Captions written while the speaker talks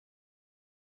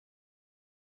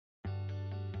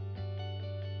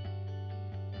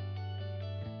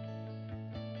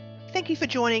Thank you for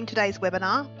joining today's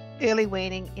webinar, Early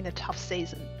Weaning in a Tough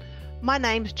Season. My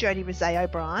name's Jodie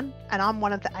Rosé-O'Brien and I'm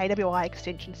one of the AWI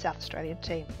Extension South Australian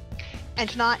team. And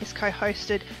tonight is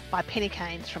co-hosted by Penny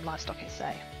Caines from Livestock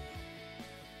SA.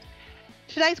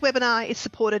 Today's webinar is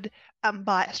supported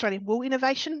by Australian Wool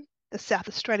Innovation, the South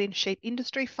Australian Sheep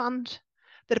Industry Fund,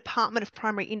 the Department of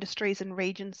Primary Industries and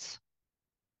Regions,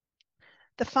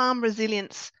 the Farm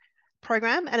Resilience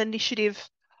Program, an initiative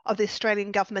of the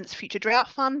Australian Government's Future Drought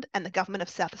Fund and the Government of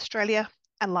South Australia,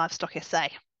 and Livestock SA.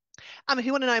 If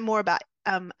you want to know more about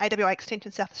AWI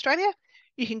Extension South Australia,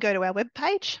 you can go to our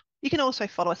webpage. You can also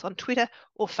follow us on Twitter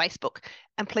or Facebook,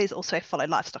 and please also follow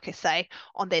Livestock SA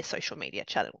on their social media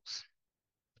channels.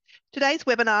 Today's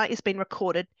webinar is being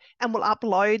recorded and we'll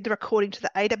upload the recording to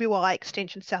the AWI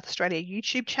Extension South Australia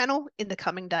YouTube channel in the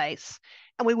coming days.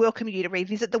 And we welcome you to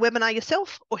revisit the webinar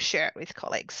yourself or share it with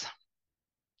colleagues.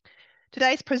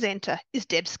 Today's presenter is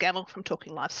Deb Scammell from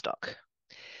Talking Livestock.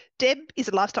 Deb is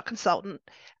a livestock consultant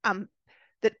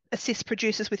that assists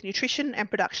producers with nutrition and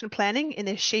production planning in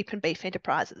their sheep and beef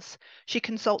enterprises. She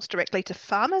consults directly to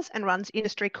farmers and runs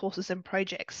industry courses and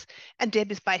projects. And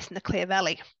Deb is based in the Clare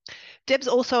Valley. Deb's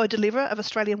also a deliverer of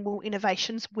Australian Wool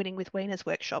Innovations Winning with Weaners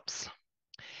workshops.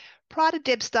 Prior to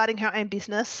Deb starting her own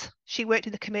business, she worked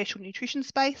in the commercial nutrition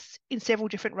space in several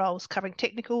different roles covering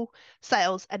technical,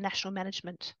 sales and national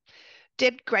management.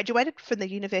 Deb graduated from the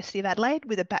University of Adelaide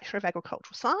with a Bachelor of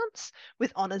Agricultural Science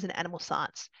with honours in Animal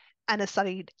Science and has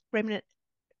studied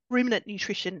ruminant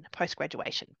nutrition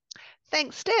post-graduation.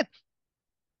 Thanks, Deb.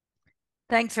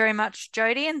 Thanks very much,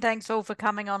 Jodie, and thanks all for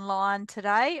coming online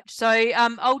today. So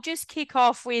I'll just kick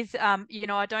off with,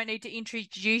 I don't need to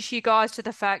introduce you guys to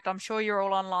the fact I'm sure you're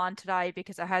all online today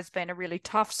because it has been a really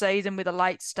tough season with a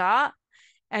late start.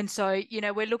 And so,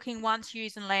 we're looking once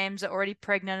ewes and lambs are already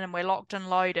pregnant and we're locked and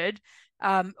loaded,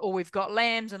 or we've got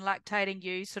lambs and lactating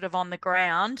ewes sort of on the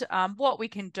ground, what we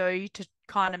can do to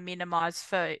kind of minimise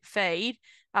feed,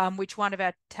 which one of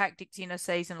our tactics in a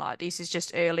season like this is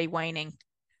just early weaning.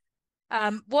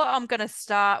 What I'm going to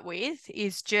start with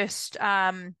is just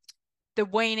the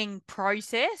weaning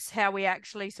process, how we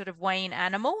actually sort of wean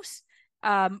animals.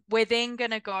 We're then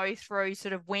going to go through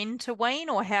sort of when to wean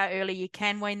or how early you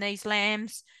can wean these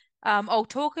lambs. I'll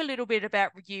talk a little bit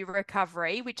about ewe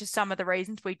recovery, which is some of the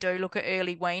reasons we do look at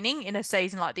early weaning in a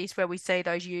season like this where we see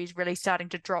those ewes really starting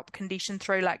to drop condition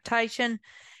through lactation.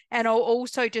 And I'll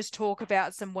also just talk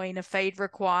about some weaner feed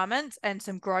requirements and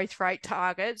some growth rate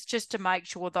targets just to make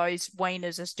sure those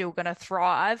weaners are still going to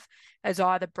thrive as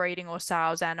either breeding or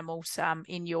sales animals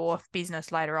in your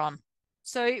business later on.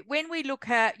 So when we look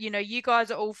at, you guys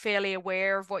are all fairly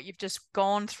aware of what you've just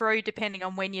gone through, depending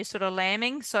on when you're sort of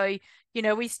lambing. So,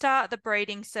 we start the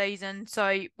breeding season.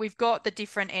 So we've got the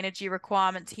different energy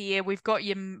requirements here. We've got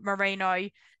your merino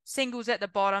singles at the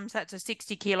bottom. So that's a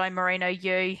 60 kilo merino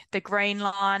ewe, the green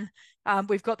line.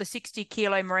 We've got the 60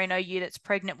 kilo merino ewe that's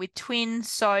pregnant with twins.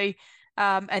 So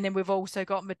and then we've also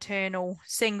got maternal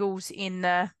singles in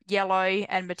the yellow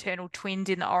and maternal twins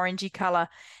in the orangey colour.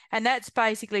 And that's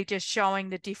basically just showing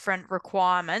the different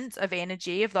requirements of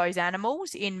energy of those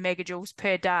animals in megajoules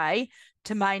per day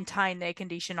to maintain their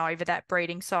condition over that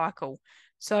breeding cycle.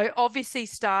 So obviously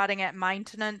starting at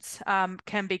maintenance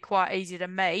can be quite easy to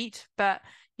meet, but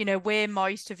where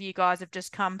most of you guys have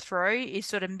just come through is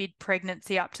sort of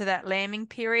mid-pregnancy up to that lambing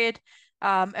period.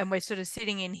 And we're sort of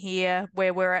sitting in here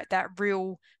where we're at that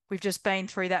we've just been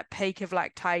through that peak of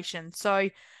lactation. So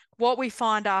what we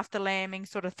find after lambing,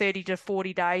 sort of 30 to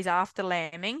 40 days after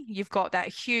lambing, you've got that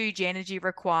huge energy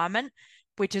requirement,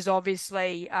 which is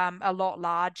obviously a lot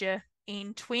larger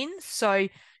in twins. So,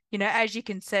 as you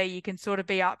can see, you can sort of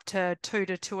be up to 2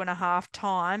 to 2.5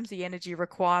 times the energy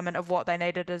requirement of what they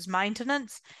needed as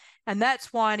maintenance. And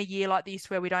that's why in a year like this,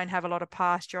 where we don't have a lot of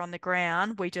pasture on the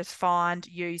ground, we just find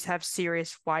ewes have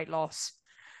serious weight loss.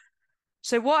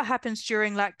 So what happens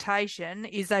during lactation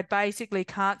is they basically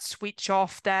can't switch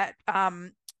off that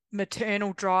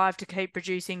maternal drive to keep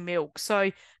producing milk.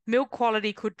 So milk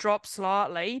quality could drop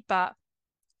slightly, but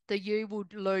the ewe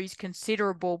would lose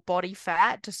considerable body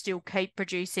fat to still keep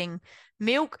producing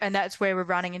milk. And that's where we're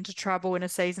running into trouble in a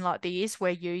season like this,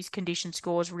 where ewes' condition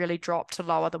scores really drop to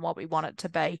lower than what we want it to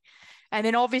be. And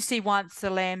then obviously once the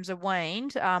lambs are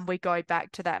weaned, we go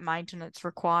back to that maintenance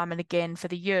requirement again for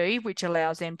the ewe, which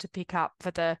allows them to pick up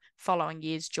for the following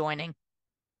year's joining.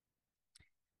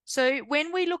 So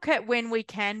when we look at when we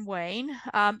can wean,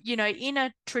 in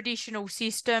a traditional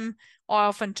system, I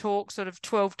often talk sort of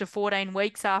 12 to 14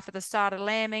 weeks after the start of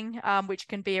lambing, which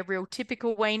can be a real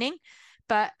typical weaning.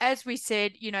 But as we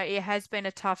said, it has been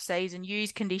a tough season.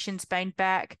 Ewes conditions been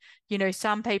back.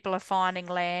 Some people are finding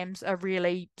lambs are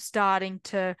really starting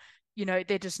to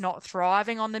they're just not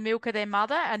thriving on the milk of their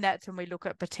mother. And that's when we look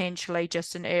at potentially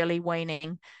just an early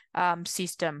weaning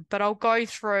system. But I'll go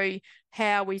through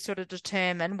how we sort of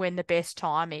determine when the best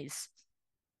time is.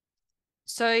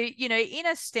 So, in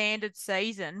a standard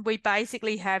season, we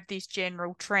basically have this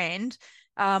general trend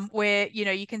where,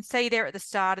 you can see there at the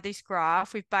start of this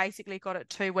graph, we've basically got at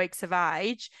 2 weeks of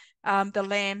age, the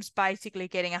lamb's basically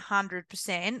getting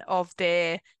 100% of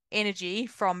their energy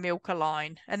from milk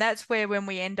alone. And that's where when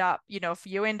we end up, if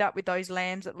you end up with those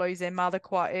lambs that lose their mother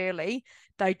quite early,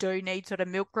 they do need sort of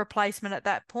milk replacement at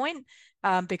that point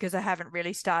because they haven't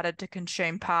really started to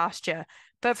consume pasture.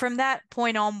 But from that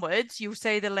point onwards, you'll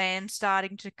see the lambs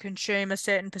starting to consume a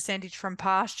certain percentage from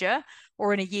pasture,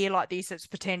 or in a year like this, it's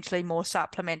potentially more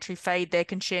supplementary feed they're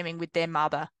consuming with their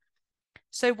mother.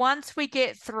 So once we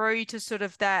get through to sort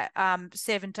of that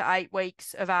 7 to 8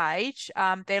 weeks of age,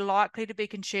 they're likely to be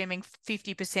consuming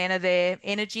 50% of their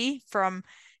energy from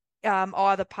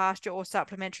either pasture or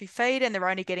supplementary feed, and they're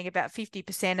only getting about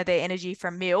 50% of their energy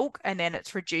from milk, and then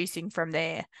it's reducing from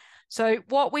there. So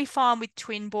what we find with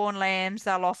twin-born lambs,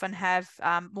 they'll often have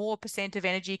more percent of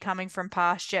energy coming from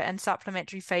pasture and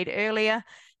supplementary feed earlier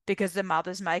because the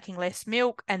mother's making less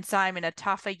milk. And same in a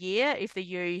tougher year, if the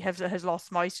ewe has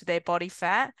lost most of their body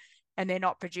fat and they're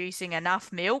not producing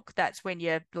enough milk, that's when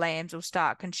your lambs will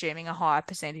start consuming a higher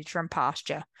percentage from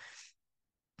pasture.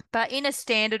 But in a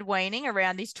standard weaning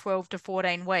around this 12 to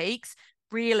 14 weeks,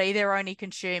 really they're only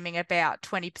consuming about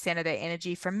 20% of their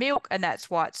energy from milk, and that's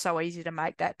why it's so easy to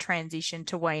make that transition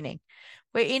to weaning.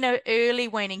 We're in an early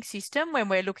weaning system when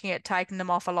we're looking at taking them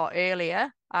off a lot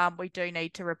earlier. We do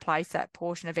need to replace that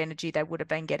portion of energy they would have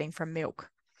been getting from milk.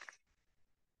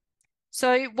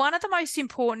 So one of the most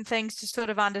important things to sort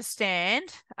of understand,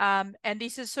 and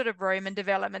this is sort of rumen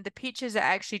development, the pictures are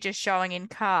actually just showing in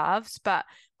calves, but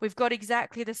we've got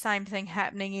exactly the same thing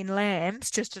happening in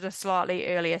lambs, just at a slightly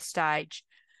earlier stage.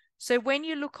 So when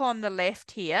you look on the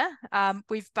left here,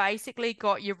 we've basically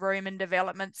got your rumen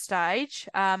development stage,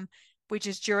 which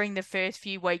is during the first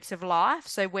few weeks of life.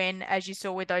 So when, as you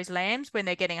saw with those lambs, when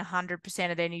they're getting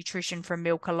 100% of their nutrition from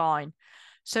milk alone.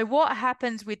 So what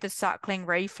happens with the suckling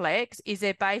reflex is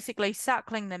they're basically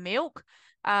suckling the milk.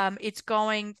 It's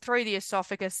going through the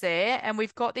esophagus there, and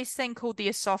we've got this thing called the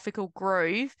esophageal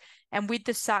groove. And with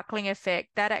the suckling effect,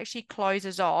 that actually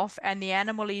closes off, and the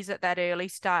animal is at that early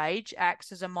stage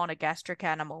acts as a monogastric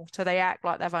animal. So they act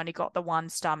like they've only got the one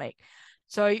stomach.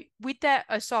 So with that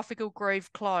esophageal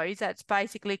groove closed, that's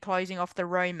basically closing off the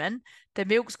rumen. The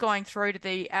milk's going through to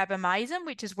the abomasum,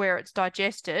 which is where it's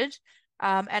digested.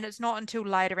 And it's not until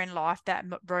later in life that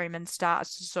rumen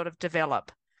starts to sort of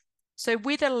develop. So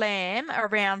with a lamb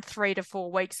around 3 to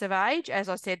 4 weeks of age, as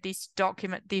I said, this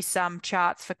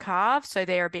chart's for calves, so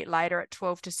they're a bit later at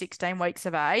 12 to 16 weeks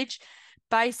of age.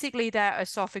 Basically, that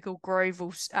esophageal groove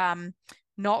will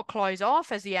not close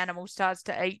off as the animal starts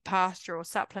to eat pasture or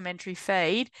supplementary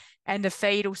feed, and the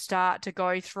feed will start to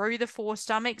go through the four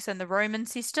stomachs and the rumen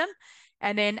system.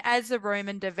 And then as the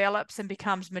rumen develops and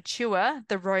becomes mature,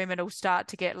 the rumen will start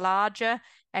to get larger,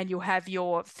 and you'll have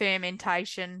your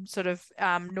fermentation, sort of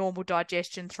normal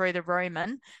digestion through the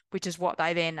rumen, which is what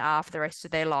they then are for the rest of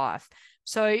their life.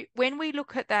 So when we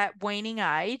look at that weaning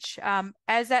age,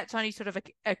 as that's only sort of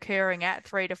occurring at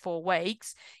 3 to 4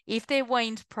 weeks, if they're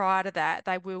weaned prior to that,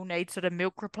 they will need sort of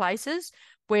milk replacers,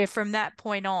 where from that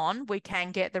point on, we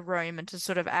can get the rumen to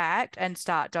sort of act and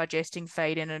start digesting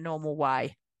feed in a normal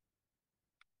way.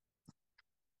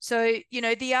 So,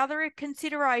 the other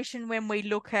consideration when we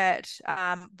look at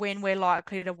when we're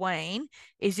likely to wean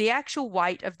is the actual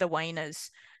weight of the weaners.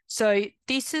 So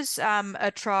this is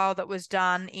a trial that was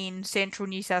done in central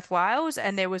New South Wales,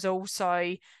 and there was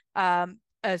also a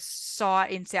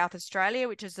site in South Australia,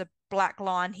 which is the black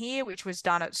line here, which was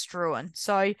done at Struan.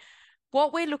 So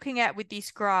what we're looking at with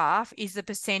this graph is the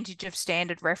percentage of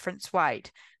standard reference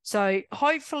weight. So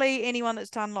hopefully anyone that's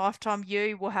done lifetime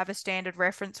ewe will have a standard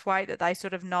reference weight that they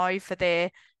sort of know for their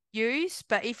ewes.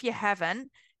 But if you haven't,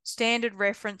 standard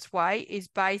reference weight is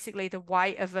basically the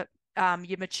weight of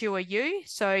your mature ewe.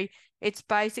 So it's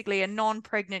basically a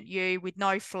non-pregnant ewe with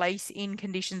no fleece in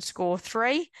condition score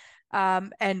 3.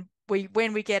 And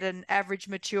when we get an average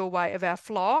mature weight of our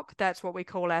flock, that's what we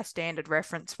call our standard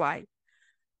reference weight.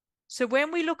 So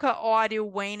when we look at ideal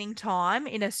weaning time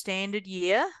in a standard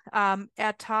year, our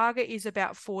target is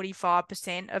about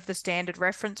 45% of the standard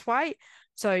reference weight.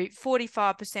 So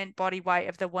 45% body weight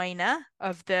of the weaner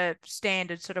of the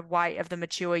standard sort of weight of the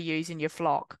mature ewes in your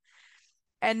flock.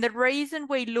 And the reason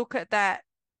we look at that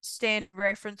standard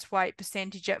reference weight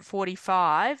percentage at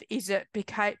 45 is it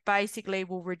basically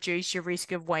will reduce your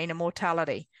risk of weaner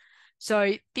mortality.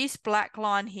 So this black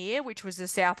line here, which was the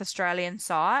South Australian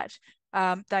site,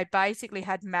 they basically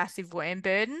had massive worm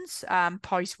burdens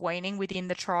post-weaning within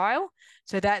the trial.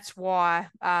 So that's why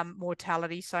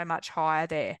mortality is so much higher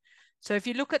there. So if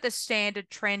you look at the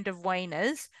standard trend of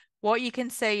weaners, what you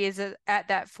can see is that at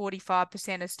that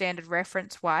 45% of standard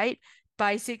reference weight,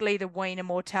 basically the weaner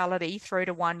mortality through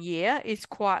to 1 year is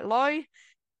quite low.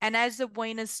 And as the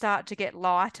weaners start to get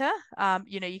lighter,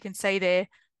 you can see there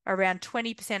around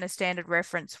 20% of standard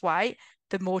reference weight,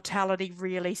 the mortality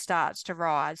really starts to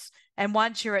rise. And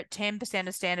once you're at 10%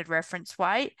 of standard reference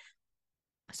weight,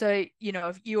 so,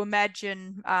 if you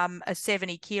imagine a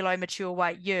 70 kilo mature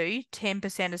weight ewe,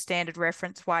 10% of standard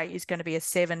reference weight is going to be a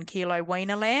 7 kilo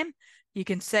weaner lamb. You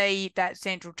can see that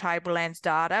Central Tablelands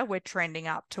data, we're trending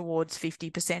up towards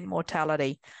 50%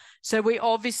 mortality. So we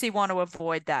obviously want to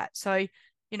avoid that. So,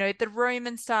 the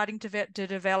rumen's starting to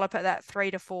develop at that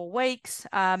 3 to 4 weeks,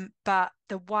 but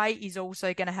the weight is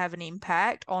also going to have an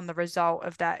impact on the result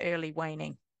of that early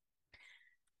weaning.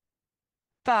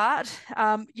 But,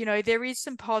 there is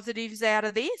some positives out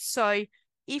of this. So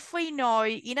if we know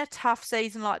in a tough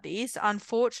season like this,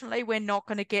 unfortunately, we're not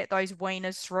going to get those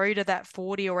weaners through to that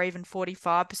 40 or even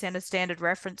 45% of standard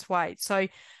reference weight. So,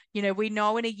 we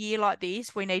know in a year like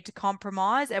this, we need to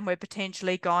compromise and we're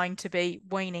potentially going to be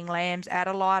weaning lambs at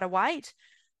a lighter weight.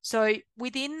 So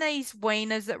within these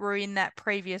weaners that were in that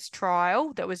previous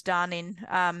trial that was done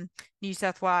in New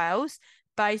South Wales,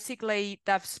 basically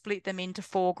they've split them into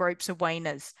 4 groups of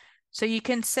weaners. So you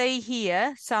can see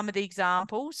here some of the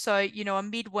examples. So, a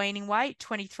mid-weaning weight,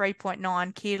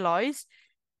 23.9 kilos.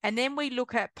 And then we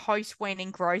look at post-weaning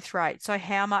growth rate. So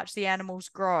how much the animals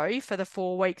grow for the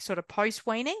 4 weeks sort of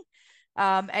post-weaning.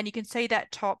 And you can see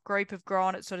that top group have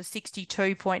grown at sort of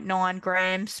 62.9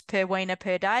 grams per weaner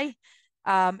per day.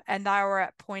 And they were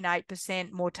at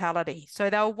 0.8% mortality. So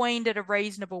they were weaned at a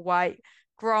reasonable weight,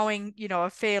 growing, a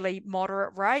fairly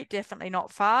moderate rate, definitely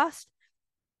not fast.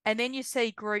 And then you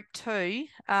see group 2,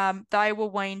 they were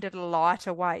weaned at a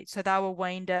lighter weight. So they were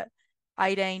weaned at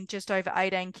just over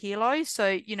 18 kilos.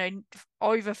 So,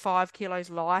 over 5 kilos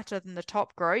lighter than the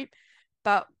top group.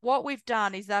 But what we've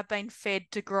done is they've been fed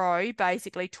to grow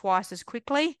basically twice as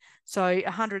quickly. So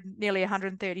nearly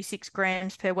 136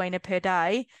 grams per weaner per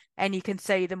day. And you can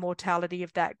see the mortality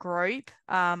of that group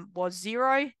was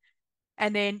 0.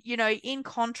 And then, in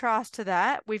contrast to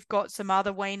that, we've got some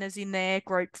other weaners in there,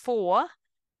 group 4,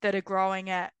 that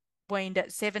are weaned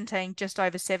at 17, just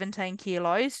over 17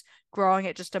 kilos, growing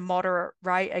at just a moderate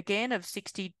rate again of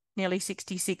nearly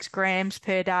 66 grams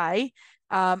per day.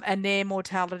 And their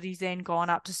mortality's then gone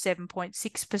up to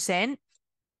 7.6%.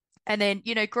 And then,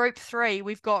 group 3,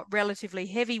 we've got relatively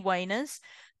heavy weaners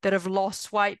that have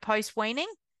lost weight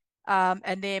post-weaning.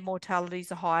 And their mortality is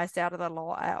the highest out of the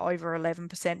lot at over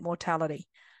 11% mortality.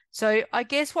 So I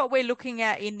guess what we're looking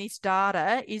at in this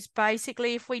data is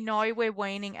basically if we know we're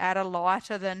weaning at a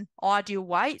lighter than ideal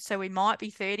weight, so we might be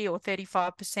 30 or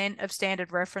 35% of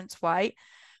standard reference weight,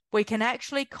 we can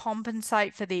actually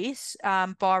compensate for this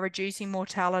by reducing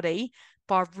mortality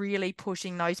by really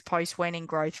pushing those post-weaning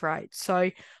growth rates. So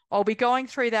I'll be going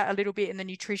through that a little bit in the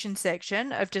nutrition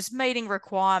section of just meeting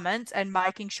requirements and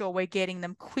making sure we're getting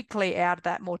them quickly out of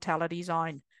that mortality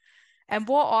zone. And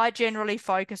what I generally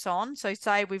focus on, so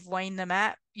say we've weaned them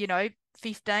at,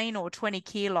 15 or 20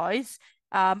 kilos,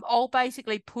 I'll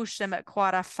basically push them at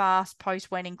quite a fast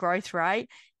post-weaning growth rate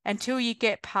until you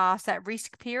get past that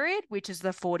risk period, which is the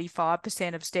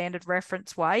 45% of standard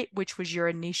reference weight, which was your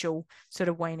initial sort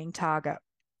of weaning target.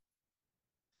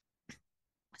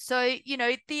 So,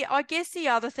 I guess the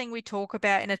other thing we talk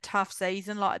about in a tough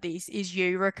season like this is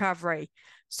ewe recovery.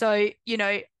 So,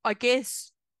 I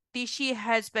guess this year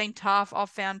has been tough. I've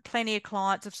found plenty of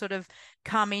clients have sort of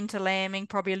come into lambing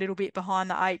probably a little bit behind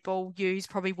the 8 ball. Ewes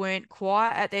probably weren't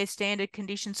quite at their standard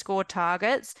condition score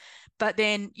targets. But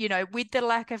then, with the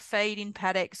lack of feed in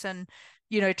paddocks and,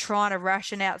 trying to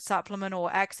ration out supplement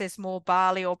or access more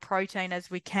barley or protein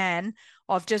as we can,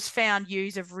 I've just found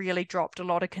ewes have really dropped a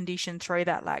lot of condition through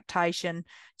that lactation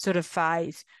sort of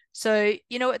phase. So,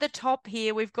 at the top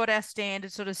here, we've got our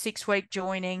standard sort of 6-week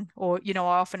joining, or, I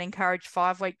often encourage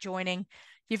 5-week joining.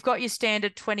 You've got your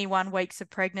standard 21 weeks of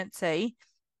pregnancy.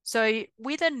 So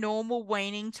with a normal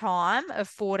weaning time of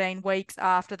 14 weeks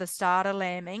after the start of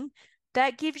lambing,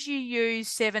 that gives you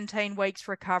 17 weeks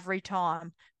recovery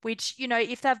time, which,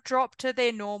 if they've dropped to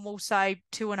their normal, say,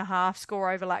 2.5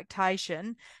 score over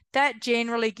lactation, that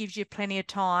generally gives you plenty of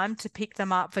time to pick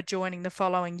them up for joining the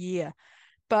following year.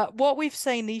 But what we've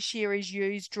seen this year is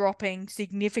ewes dropping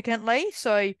significantly.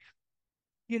 So,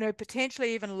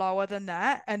 potentially even lower than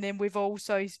that. And then we've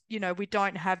also, we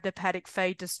don't have the paddock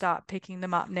feed to start picking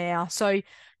them up now. So,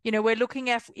 we're looking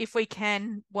at if we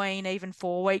can wean even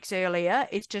 4 weeks earlier,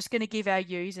 it's just going to give our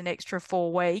ewes an extra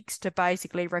 4 weeks to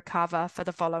basically recover for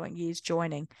the following year's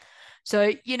joining.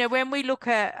 So, when we look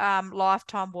at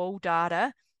lifetime wool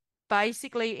data,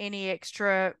 basically any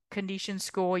extra condition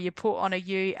score you put on a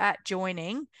ewe at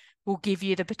joining will give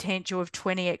you the potential of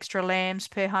 20 extra lambs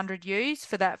per 100 ewes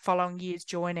for that following year's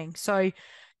joining. So,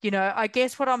 I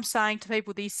guess what I'm saying to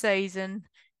people this season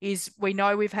is we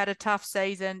know we've had a tough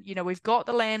season. We've got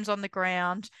the lambs on the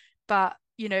ground, but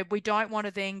we don't want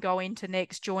to then go into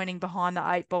next joining behind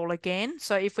the 8 ball again.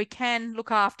 So if we can look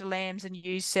after lambs and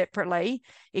ewes separately,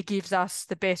 it gives us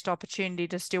the best opportunity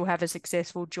to still have a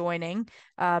successful joining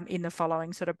in the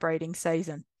following sort of breeding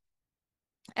season.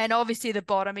 And obviously the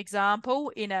bottom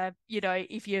example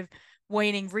if you're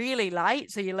weaning really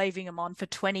late, so you're leaving them on for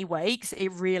 20 weeks, it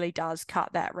really does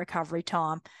cut that recovery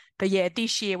time. But yeah,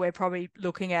 this year we're probably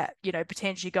looking at,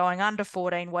 potentially going under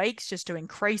 14 weeks just to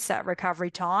increase that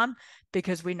recovery time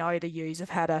because we know the ewes have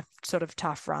had a sort of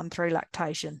tough run through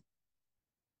lactation.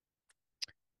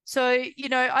 So,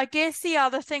 I guess the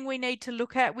other thing we need to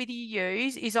look at with your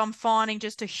ewes is I'm finding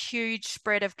just a huge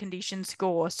spread of condition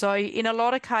score. So in a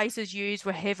lot of cases, ewes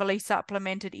were heavily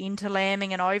supplemented into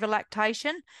lambing and over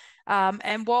lactation.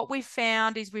 And what we've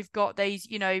found is we've got these,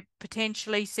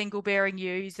 potentially single bearing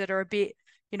ewes that are a bit,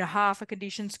 half a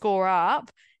condition score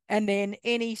up. And then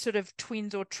any sort of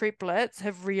twins or triplets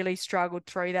have really struggled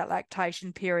through that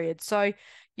lactation period. So,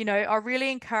 I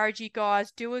really encourage you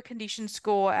guys, do a condition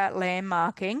score at lamb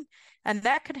marking, and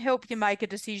that can help you make a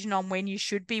decision on when you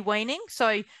should be weaning.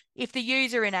 So if the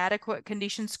ewes are inadequate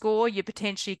condition score, you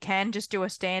potentially can just do a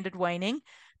standard weaning.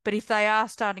 But if they are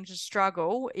starting to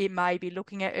struggle, it may be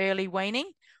looking at early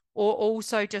weaning or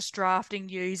also just drafting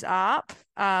ewes up,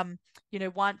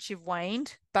 once you've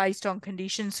weaned based on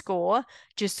condition score,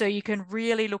 just so you can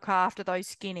really look after those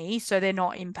skinnies so they're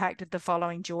not impacted the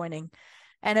following joining.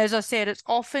 And as I said, it's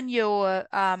often your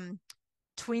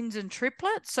twins and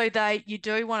triplets, so you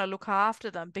do want to look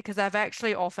after them because they've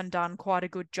actually often done quite a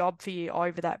good job for you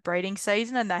over that breeding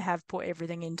season and they have put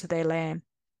everything into their lamb.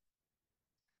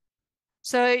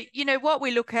 So, what we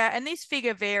look at, and this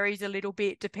figure varies a little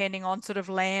bit depending on sort of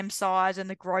lamb size and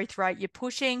the growth rate you're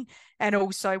pushing, and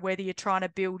also whether you're trying to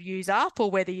build ewes up or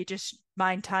whether you're just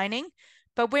maintaining.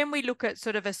 But when we look at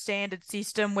sort of a standard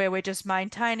system where we're just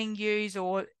maintaining ewes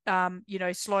or,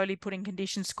 slowly putting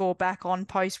condition score back on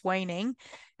post-weaning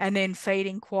and then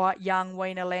feeding quite young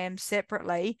weaner lambs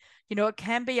separately, it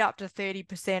can be up to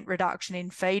 30% reduction in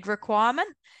feed requirement.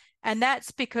 And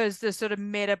that's because the sort of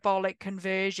metabolic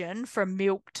conversion from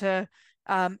milk to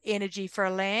energy for a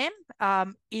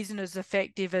lamb isn't as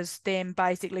effective as them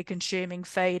basically consuming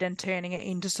feed and turning it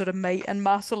into sort of meat and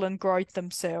muscle and growth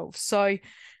themselves. So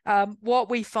what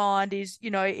we find is,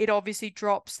 it obviously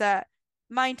drops that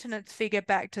maintenance figure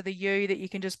back to the ewe that you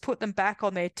can just put them back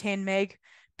on their 10 meg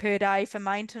per day for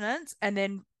maintenance. And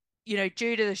then,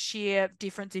 due to the sheer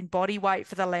difference in body weight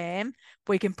for the lamb,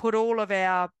 we can put all of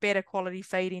our better quality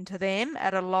feed into them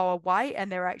at a lower weight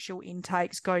and their actual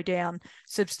intakes go down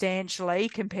substantially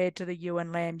compared to the ewe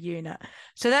and lamb unit.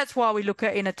 So that's why we look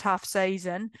at, in a tough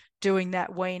season, doing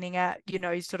that weaning at,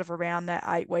 sort of around that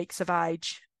 8 weeks of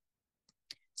age.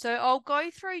 So I'll go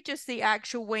through just the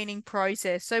actual weaning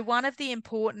process. So one of the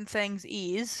important things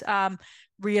is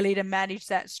really to manage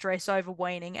that stress over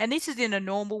weaning. And this is in a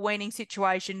normal weaning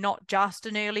situation, not just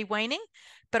an early weaning.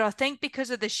 But I think because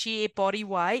of the sheer body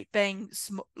weight being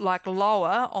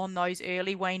lower on those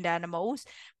early weaned animals,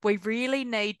 we really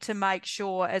need to make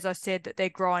sure, as I said, that they're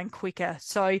growing quicker.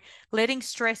 So letting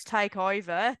stress take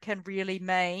over can really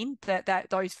mean that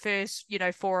those first,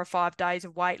 4 or 5 days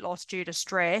of weight loss due to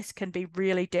stress can be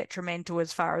really detrimental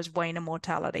as far as weaner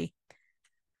mortality.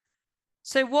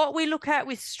 So what we look at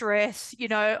with stress,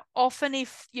 often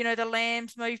if, the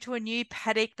lambs move to a new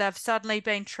paddock, they've suddenly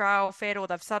been trail fed or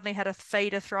they've suddenly had a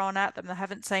feeder thrown at them, they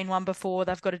haven't seen one before,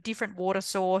 they've got a different water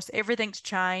source, everything's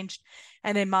changed,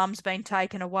 and their mum's been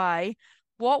taken away.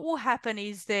 What will happen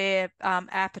is their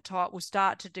appetite will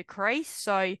start to decrease.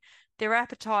 So their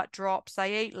appetite drops,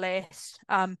 they eat less.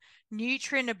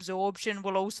 Nutrient absorption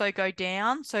will also go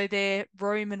down, so their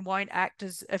rumen won't act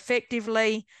as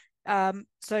effectively.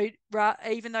 So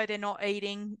even though they're not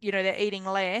eating, they're eating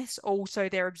less, also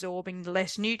they're absorbing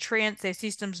less nutrients, their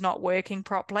system's not working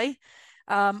properly.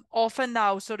 Often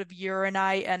they'll sort of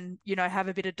urinate and, have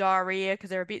a bit of diarrhea because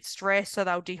they're a bit stressed, so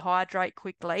they'll dehydrate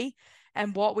quickly.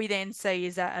 And what we then see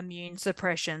is that immune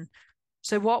suppression.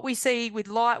 So what we see with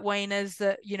light weaners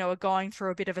that, are going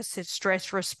through a bit of a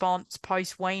stress response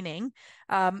post-weaning,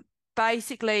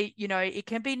 basically, it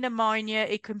can be pneumonia,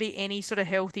 it can be any sort of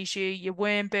health issue. Your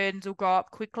worm burdens will go up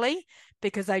quickly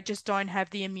because they just don't have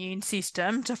the immune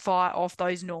system to fight off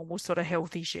those normal sort of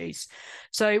health issues.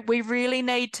 So we really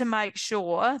need to make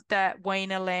sure that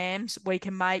weaner lambs, we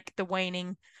can make the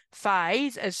weaning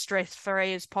phase as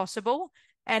stress-free as possible.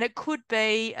 And it could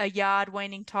be a yard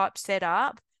weaning type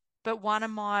setup. But one of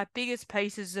my biggest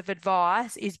pieces of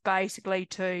advice is basically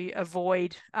to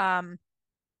avoid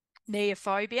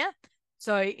neophobia.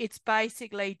 So it's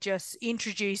basically just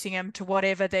introducing them to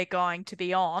whatever they're going to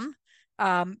be on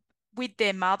with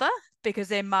their mother, because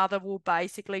their mother will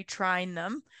basically train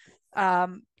them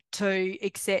to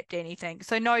accept anything.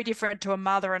 So no different to a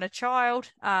mother and a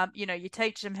child. You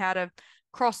teach them how to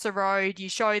cross the road, you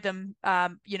show them,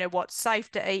 what's safe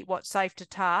to eat, what's safe to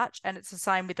touch, and it's the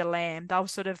same with the lamb. They'll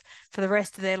sort of, for the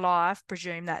rest of their life,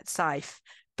 presume that's safe.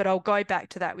 But I'll go back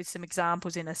to that with some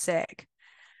examples in a sec.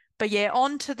 But yeah,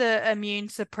 on to the immune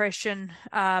suppression.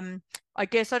 I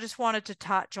guess I just wanted to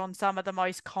touch on some of the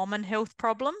most common health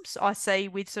problems I see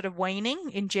with sort of weaning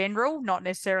in general, not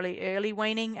necessarily early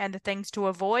weaning, and the things to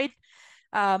avoid.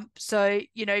 So,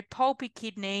 pulpy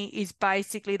kidney is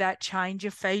basically that change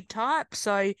of feed type.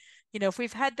 So, if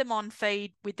we've had them on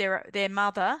feed with their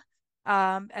mother,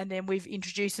 and then we've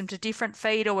introduced them to different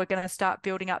feed, or we're going to start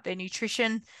building up their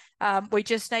nutrition, we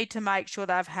just need to make sure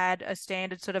they've had a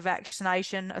standard sort of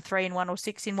vaccination, a 3-in-1 or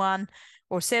 6-in-1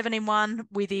 or 7-in-1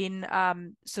 within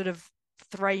sort of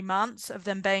 3 months of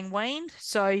them being weaned.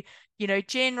 So,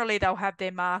 generally they'll have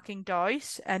their marking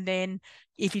dose, and then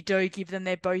if you do give them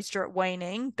their booster at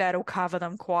weaning, that'll cover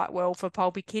them quite well for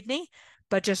pulpy kidney.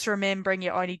 But just remembering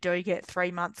you only do get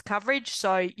 3 months coverage.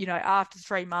 So, after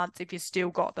 3 months, if you've still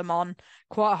got them on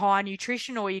quite high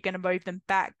nutrition, or you're going to move them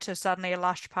back to suddenly a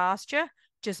lush pasture,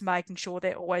 just making sure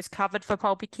they're always covered for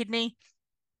pulpy kidney.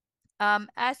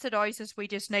 Acidosis, we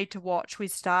just need to watch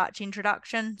with starch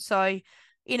introduction. So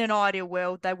in an ideal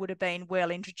world, they would have been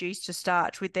well introduced to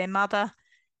starch with their mother.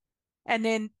 And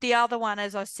then the other one,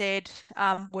 as I said,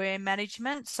 worm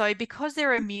management. So because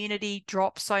their immunity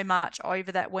drops so much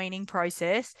over that weaning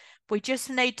process, we just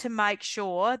need to make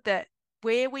sure that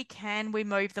where we can, we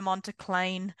move them onto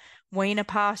clean weaner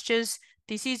pastures.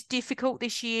 This is difficult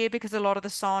this year because a lot of the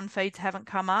sown feeds haven't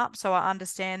come up, so I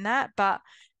understand that. But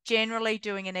generally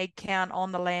doing an egg count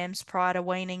on the lambs prior to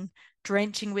weaning,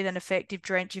 drenching with an effective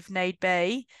drench if need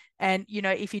be. And,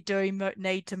 if you do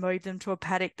need to move them to a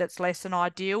paddock that's less than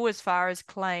ideal as far as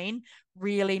clean,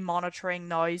 really monitoring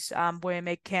those worm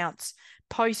egg counts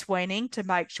post-weaning to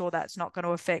make sure that's not going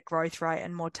to affect growth rate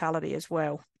and mortality as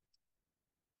well.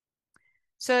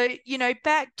 So,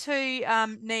 back to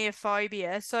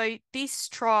neophobia. So this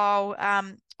trial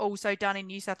also done in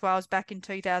New South Wales back in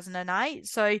 2008.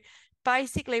 So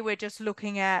basically, we're just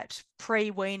looking at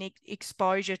pre-wean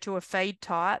exposure to a feed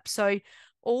type. So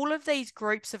all of these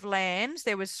groups of lambs,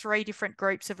 there was 3 different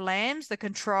groups of lambs, the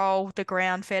control, the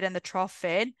ground fed and the trough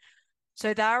fed.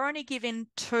 So they're only given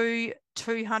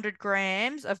 200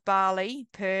 grams of barley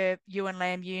per ewe and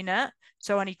lamb unit,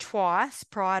 so only twice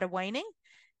prior to weaning.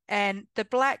 And the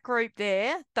black group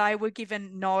there, they were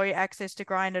given no access to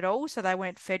grain at all, so they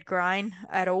weren't fed grain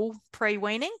at all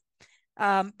pre-weaning.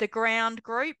 The ground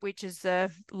group, which is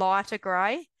the lighter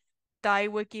grey, they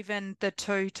were given the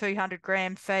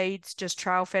 200-gram feeds just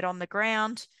trail fed on the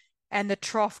ground. And the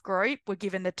trough group were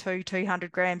given the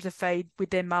 200 grams of feed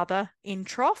with their mother in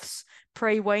troughs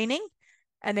pre-weaning.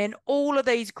 And then all of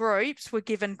these groups were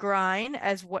given grain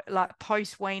as like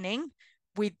post-weaning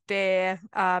with their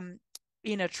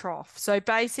in a trough. So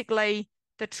basically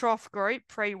the trough group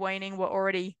pre-weaning were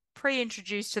already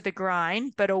pre-introduced to the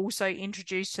grain, but also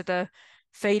introduced to the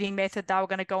feeding method they were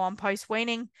going to go on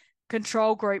post-weaning.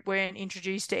 Control group weren't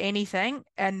introduced to anything,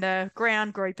 and the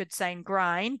ground group had seen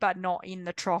grain, but not in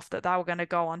the trough that they were going to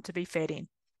go on to be fed in.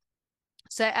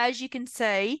 So as you can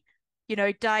see,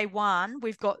 day one,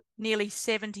 we've got nearly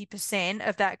 70%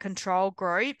 of that control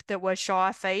group that were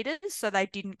shy feeders, so they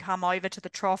didn't come over to the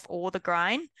trough or the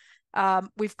grain.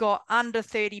 We've got under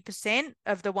 30%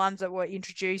 of the ones that were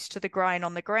introduced to the grain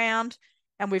on the ground,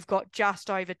 and we've got just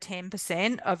over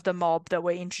 10% of the mob that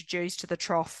were introduced to the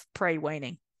trough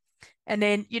pre-weaning. And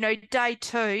then, day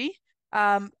two,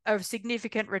 a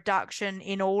significant reduction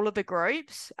in all of the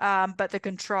groups, but the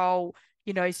control,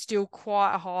 still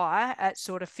quite high at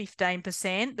sort of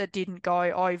 15% that didn't go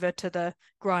over to the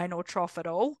grain or trough at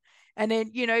all. And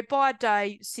then, by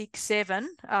day 6, 7,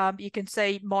 you can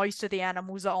see most of the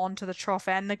animals are onto the trough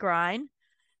and the grain.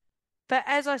 But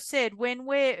as I said, when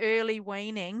we're early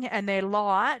weaning and they're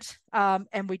light,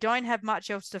 and we don't have much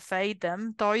else to feed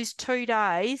them, those 2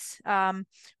 days,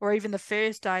 or even the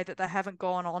first day that they haven't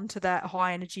gone on to that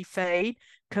high energy feed,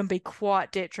 can be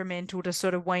quite detrimental to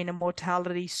sort of weaner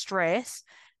mortality stress,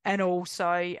 and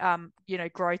also,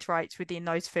 growth rates within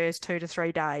those first 2 to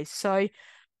 3 days. So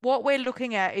what we're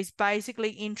looking at is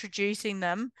basically introducing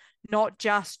them not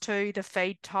just to the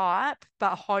feed type,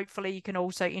 but hopefully you can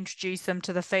also introduce them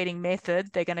to the feeding method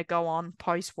they're going to go on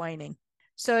post-weaning.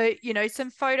 So, some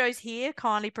photos here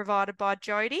kindly provided by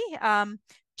Jody,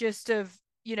 just of,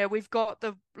 we've got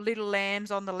the little lambs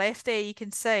on the left there, you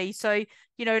can see. So,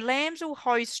 lambs will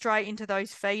hose straight into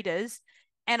those feeders.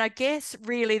 And I guess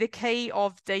really the key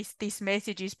of this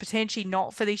message is potentially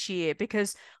not for this year,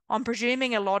 because I'm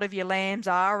presuming a lot of your lambs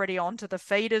are already onto the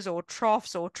feeders or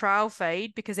troughs or trail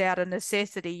feed because out of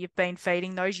necessity you've been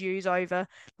feeding those ewes over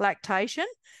lactation.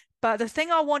 But the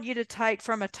thing I want you to take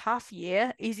from a tough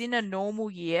year is in a normal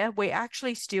year, we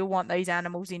actually still want these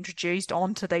animals introduced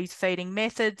onto these feeding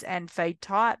methods and feed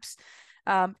types,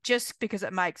 just because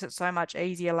it makes it so much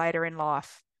easier later in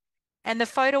life. And the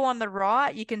photo on the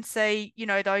right, you can see,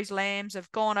 those lambs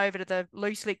have gone over to the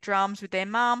loose lick drums with their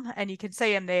mum, and you can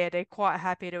see them there. They're quite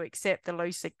happy to accept the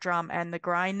loose lick drum and the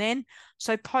grain then.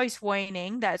 So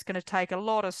post-weaning, that's going to take a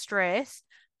lot of stress,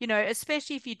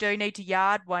 especially if you do need to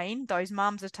yard wean, those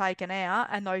mums are taken out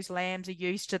and those lambs are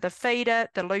used to the feeder,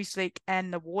 the loose lick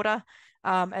and the water,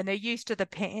 and they're used to the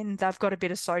pen. They've got a bit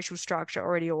of social structure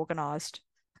already organised.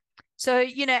 So,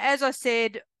 as I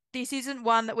said, this isn't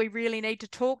one that we really need to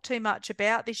talk too much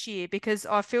about this year, because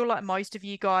I feel like most of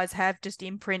you guys have just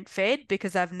imprint fed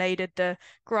because they've needed the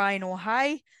grain or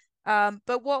hay.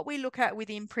 But what we look at with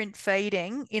imprint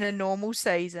feeding in a normal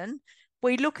season,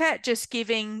 we look at just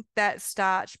giving that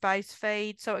starch-based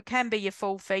feed. So it can be your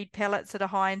full feed pellets that are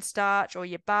high in starch, or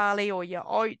your barley or your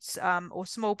oats, or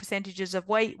small percentages of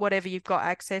wheat, whatever you've got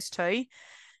access to.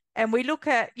 And we look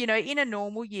at, in a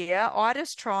normal year, I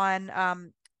just try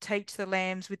and teach the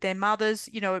lambs with their mothers,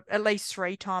 at least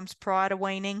 3 times prior to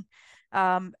weaning.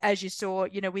 As you saw,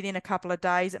 within a couple of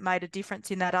days, it made a difference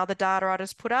in that other data I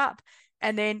just put up.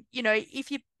 And then,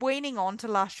 if you're weaning onto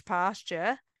lush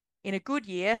pasture in a good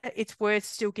year, it's worth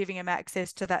still giving them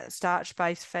access to that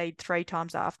starch-based feed 3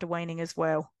 times after weaning as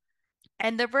well.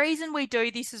 And the reason we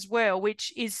do this as well,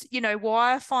 which is,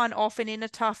 why I find often in a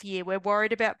tough year, we're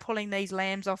worried about pulling these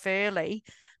lambs off early.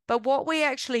 But what we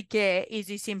actually get is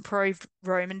this improved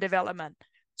rumen development.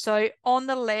 So on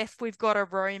the left, we've got a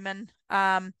rumen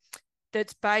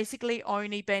that's basically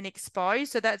only been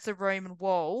exposed. So that's the rumen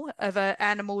wall of an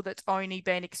animal that's only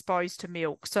been exposed to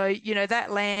milk. So,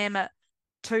 that lamb at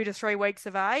 2 to 3 weeks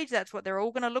of age, that's what they're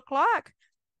all going to look like.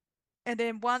 And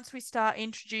then once we start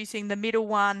introducing, the middle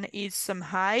one is some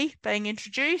hay being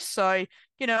introduced. So,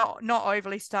 not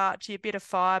overly starchy, a bit of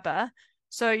fibre.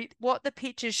 So what the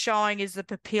picture's showing is the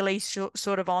papillae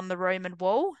sort of on the rumen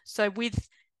wall. So with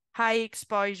hay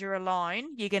exposure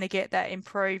alone, you're going to get that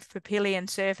improved papillae and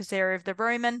surface area of the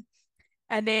rumen.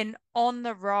 And then on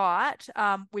the right,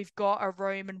 we've got a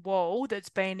rumen wall that's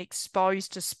been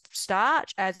exposed to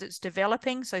starch as it's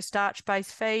developing, so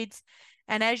starch-based feeds.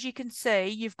 And as you can see,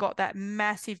 you've got that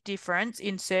massive difference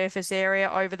in surface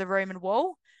area over the rumen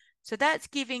wall. So that's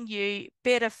giving you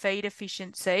better feed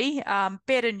efficiency,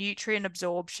 better nutrient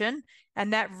absorption,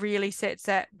 and that really sets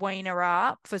that weaner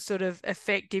up for sort of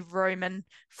effective rumen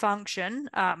function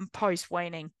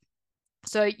post-weaning.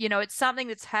 So, it's something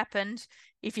that's happened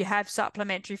if you have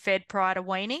supplementary fed prior to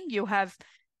weaning. You'll have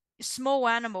small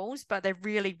animals, but they're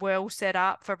really well set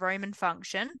up for rumen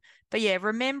function. But yeah,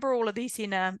 remember all of this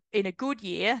in a good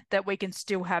year, that we can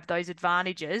still have those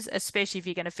advantages, especially if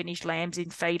you're going to finish lambs in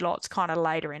feedlots kind of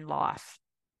later in life.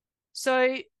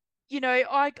 So,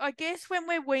 I guess when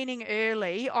we're weaning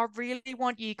early, I really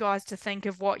want you guys to think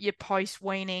of what your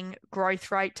post-weaning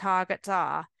growth rate targets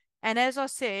are. And as I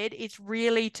said, it's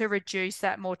really to reduce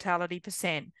that mortality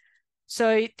percent.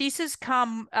 So this has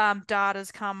come,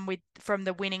 data's come from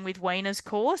the Winning with Weaners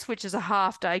course, which is a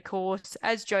half-day course.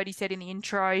 As Jody said in the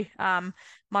intro,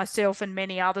 myself and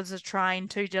many others are trained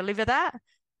to deliver that.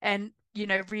 And,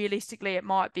 realistically, it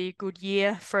might be a good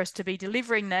year for us to be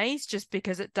delivering these, just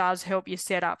because it does help you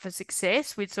set up for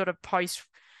success with sort of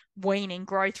post-weaning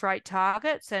growth rate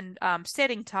targets and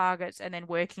setting targets and then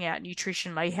working out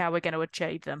nutritionally how we're going to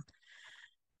achieve them.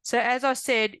 So as I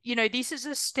said, this is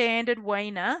a standard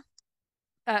weaner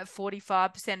at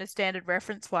 45% of standard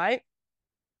reference weight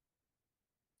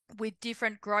with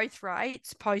different growth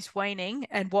rates post-weaning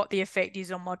and what the effect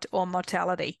is on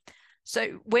mortality.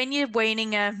 So when you're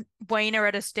weaning a weaner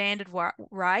at a standard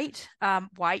weight,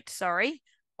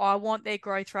 I want their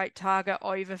growth rate target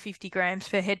over 50 grams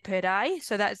per head per day.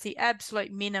 So that's the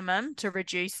absolute minimum to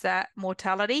reduce that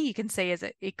mortality. You can see as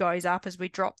it goes up as we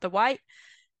drop the weight.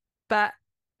 But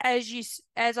as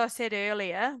I said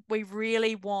earlier, we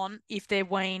really want, if they're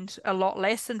weaned a lot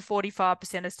less than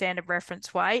 45% of standard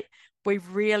reference weight, we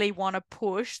really want to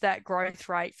push that growth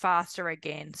rate faster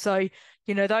again. So,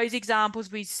 those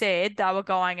examples we said, they were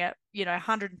going at,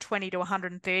 120 to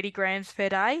 130 grams per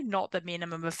day, not the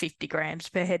minimum of 50 grams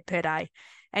per head per day.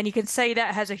 And you can see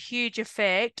that has a huge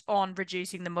effect on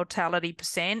reducing the mortality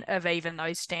percent of even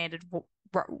those standard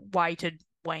weighted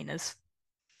weaners.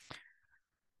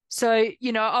 So,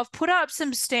 I've put up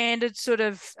some standard sort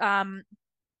of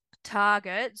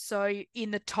targets. So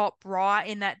in the top right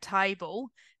in that table,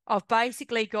 I've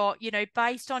basically got,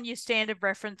 based on your standard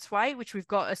reference weight, which we've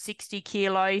got a 60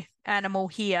 kilo animal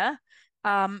here,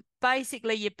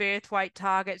 basically your birth weight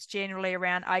target's generally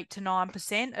around 8 to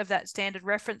 9% of that standard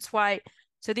reference weight.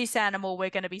 So this animal, we're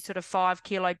going to be sort of 5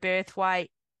 kilo birth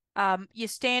weight. Your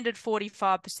standard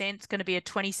 45% is going to be a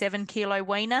 27 kilo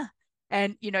weaner.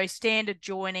 And, standard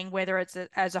joining, whether it's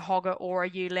as a hogger or a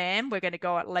ewe lamb, we're going to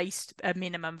go at least a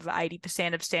minimum of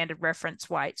 80% of standard reference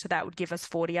weight. So that would give us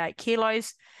 48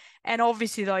 kilos. And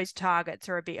obviously those targets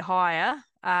are a bit higher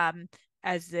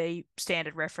as the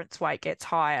standard reference weight gets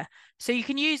higher. So you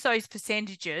can use those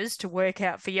percentages to work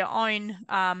out for your own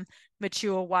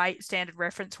mature weight, standard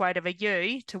reference weight of a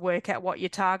ewe to work out what your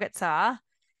targets are.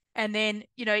 And then,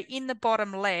 in the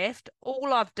bottom left,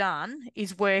 all I've done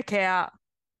is work out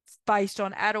based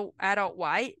on adult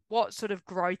weight, what sort of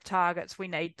growth targets we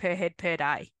need per head per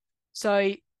day.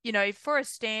 So, for a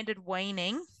standard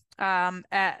weaning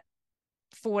at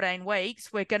 14 weeks,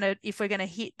 if we're gonna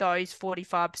hit those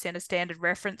 45% of standard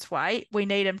reference weight, we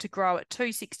need them to grow at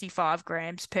 265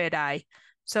 grams per day.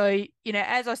 So,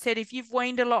 as I said, if you've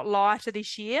weaned a lot lighter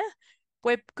this year,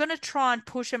 we're going to try and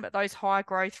push them at those high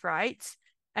growth rates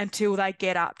until they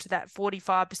get up to that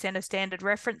 45% of standard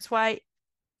reference weight.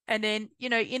 And then,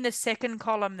 in the second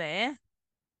column there,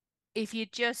 if you're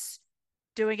just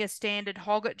doing a standard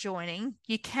hogget joining,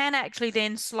 you can actually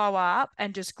then slow up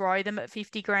and just grow them at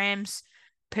 50 grams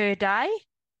per day.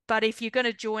 But if you're going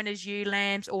to join as ewe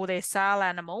lambs or they're sale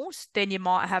animals, then you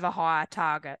might have a higher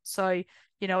target. So,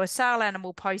 a sale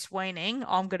animal post-weaning,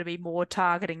 I'm going to be more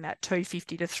targeting that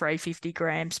 250 to 350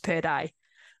 grams per day.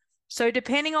 So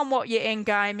depending on what your end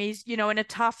game is, in a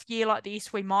tough year like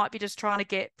this, we might be just trying to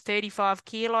get 35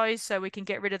 kilos so we can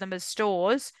get rid of them as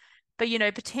stores. But,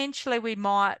 potentially we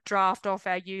might draft off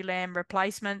our ewe lamb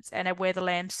replacements and our wether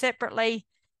lambs separately,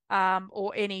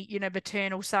 or any,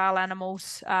 maternal sale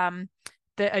animals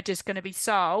that are just going to be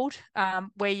sold,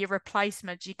 where your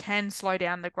replacements, you can slow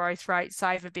down the growth rate,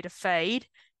 save a bit of feed.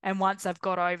 And once they've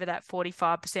got over that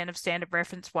 45% of standard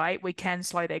reference weight, we can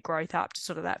slow their growth up to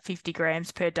sort of that 50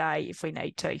 grams per day if we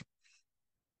need to.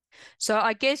 So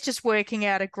I guess just working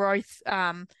out a growth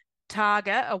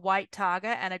target, a weight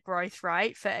target and a growth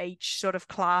rate for each sort of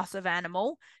class of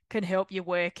animal can help you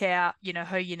work out,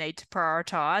 who you need to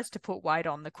prioritize to put weight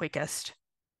on the quickest.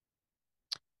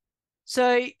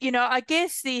 So, I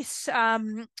guess this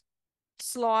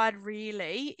slide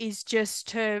really is just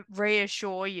to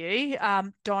reassure you,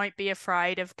 don't be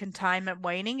afraid of containment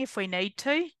weaning if we need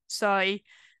to. So,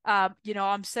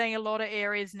 I'm seeing a lot of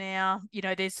areas now,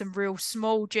 there's some real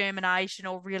small germination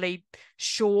or really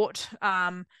short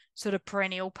sort of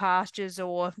perennial pastures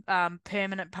or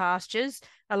permanent pastures.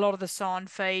 A lot of the sign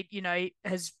feed,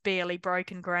 has barely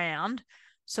broken ground.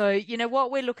 So, what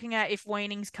we're looking at if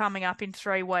weaning's coming up in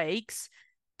 3 weeks,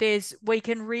 we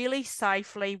can really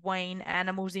safely wean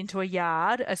animals into a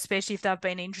yard, especially if they've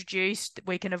been introduced.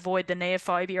 We can avoid the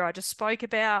neophobia I just spoke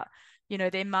about.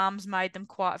 Their mums made them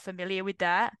quite familiar with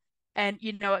that. And,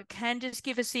 it can just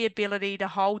give us the ability to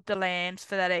hold the lambs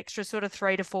for that extra sort of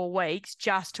 3 to 4 weeks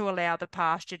just to allow the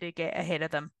pasture to get ahead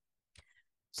of them.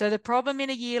 So the problem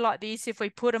in a year like this, if we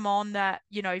put them on that,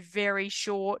 very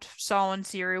short sown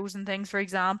cereals and things, for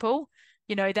example,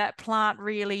 that plant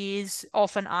really is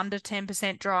often under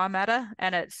 10% dry matter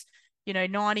and it's,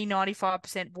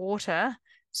 90-95% water.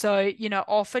 So,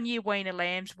 often your weaner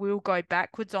lambs will go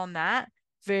backwards on that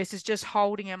versus just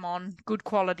holding them on good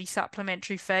quality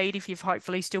supplementary feed if you've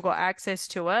hopefully still got access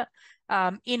to it,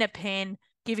 in a pen,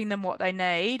 giving them what they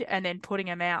need and then putting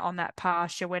them out on that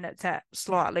pasture when it's at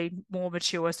slightly more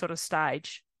mature sort of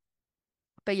stage.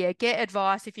 But yeah, get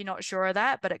advice if you're not sure of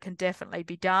that, but it can definitely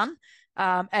be done.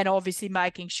 And obviously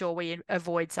making sure we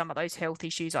avoid some of those health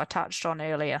issues I touched on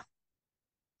earlier.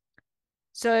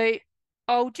 So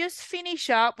I'll just finish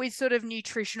up with sort of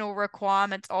nutritional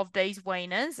requirements of these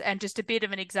weaners and just a bit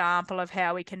of an example of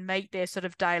how we can meet their sort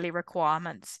of daily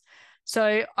requirements.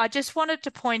 So I just wanted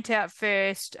to point out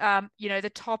first,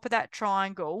 the top of that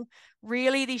triangle,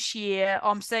 really this year,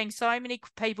 I'm seeing so many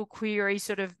people query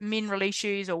sort of mineral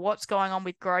issues or what's going on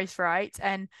with growth rates.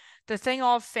 And the thing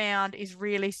I've found is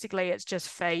realistically, it's just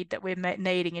feed that we're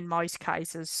needing in most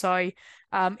cases. So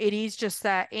it is just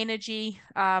that energy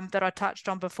that I touched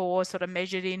on before, sort of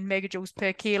measured in megajoules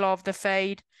per kilo of the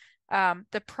feed.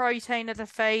 The protein of the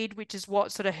feed, which is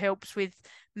what sort of helps with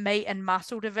meat and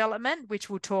muscle development, which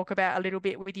we'll talk about a little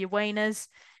bit with your weaners.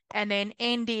 And then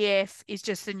NDF is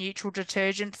just the neutral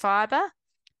detergent fiber.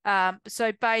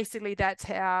 So basically that's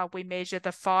how we measure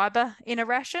the fiber in a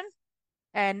ration.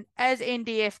 And as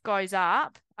NDF goes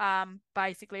up,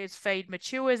 basically as feed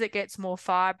matures, it gets more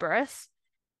fibrous.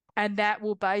 And that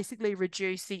will basically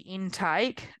reduce the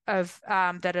intake of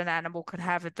that an animal can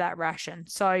have of that ration.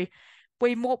 So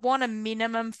we want a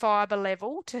minimum fiber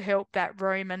level to help that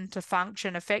rumen to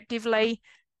function effectively.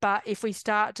 But if we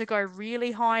start to go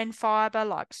really high in fiber,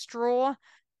 like straw,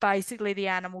 basically the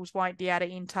animals won't be able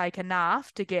to intake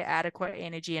enough to get adequate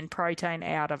energy and protein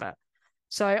out of it.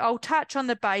 So I'll touch on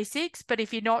the basics, but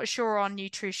if you're not sure on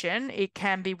nutrition, it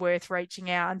can be worth reaching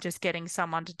out and just getting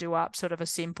someone to do up sort of a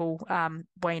simple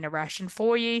weaner ration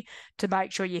for you to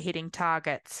make sure you're hitting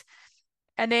targets.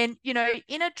 And then,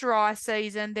 in a dry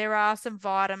season, there are some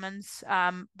vitamins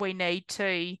we need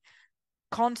to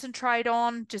concentrate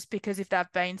on, just because if they've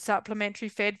been supplementary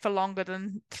fed for longer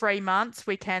than 3 months,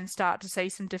 we can start to see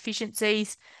some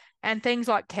deficiencies. And things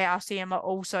like calcium are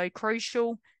also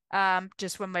crucial,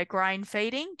 just when we're grain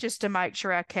feeding, just to make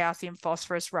sure our calcium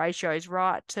phosphorus ratio is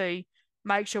right to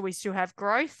make sure we still have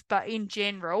growth. But in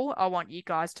general, I want you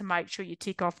guys to make sure you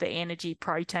tick off the energy,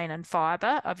 protein, and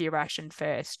fiber of your ration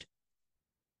first.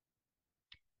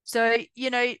 So,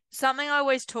 something I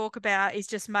always talk about is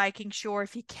just making sure,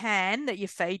 if you can, that you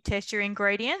feed test your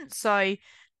ingredients. So,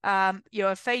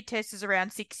 your feed test is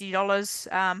around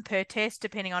 $60 per test,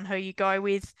 depending on who you go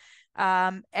with.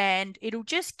 And it'll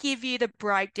just give you the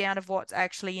breakdown of what's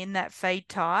actually in that feed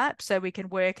type so we can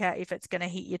work out if it's going to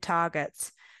hit your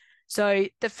targets. So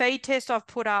the feed test I've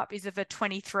put up is of a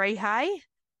 23 hay,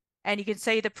 and you can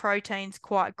see the protein's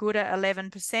quite good at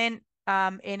 11%.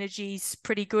 Energy's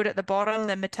pretty good at the bottom,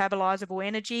 the metabolizable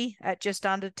energy at just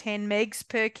under 10 megs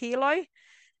per kilo.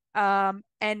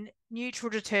 And neutral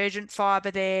detergent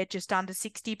fiber there just under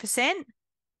 60%.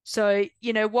 So,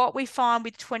 what we find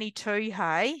with 22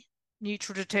 hay,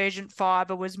 neutral detergent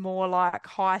fiber was more like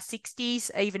high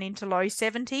 60s, even into low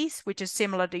 70s, which is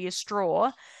similar to your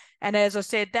straw. And as I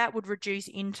said, that would reduce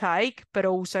intake, but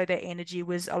also the energy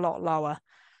was a lot lower.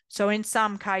 So in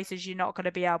some cases, you're not going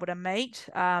to be able to meet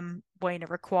weaner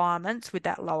requirements with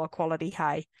that lower quality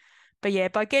hay. But yeah,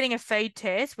 by getting a feed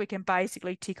test, we can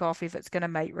basically tick off if it's going to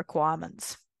meet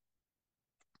requirements.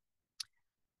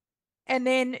 And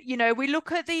then, we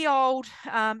look at the old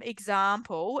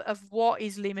example of what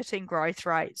is limiting growth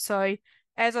rate. So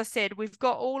as I said, we've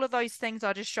got all of those things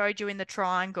I just showed you in the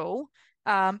triangle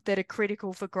that are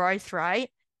critical for growth rate.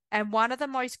 And one of the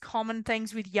most common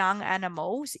things with young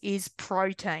animals is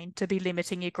protein to be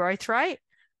limiting your growth rate.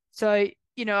 So,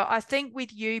 I think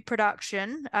with ewe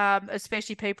production,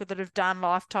 especially people that have done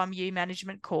lifetime ewe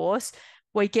management course,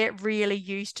 we get really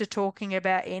used to talking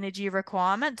about energy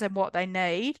requirements and what they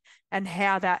need and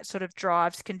how that sort of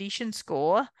drives condition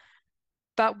score.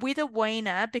 But with a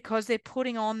weaner, because they're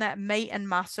putting on that meat and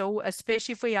muscle,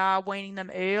 especially if we are weaning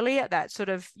them early at that sort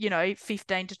of,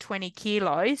 15 to 20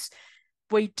 kilos,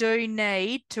 we do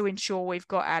need to ensure we've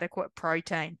got adequate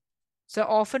protein. So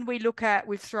often we've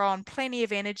thrown plenty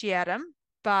of energy at them,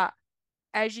 but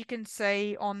as you can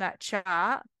see on that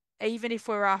chart, even if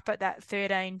we're up at that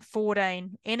 13,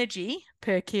 14 energy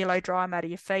per kilo dry matter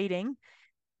you're feeding,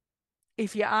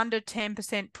 if you're under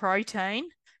 10% protein,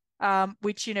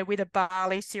 which, with a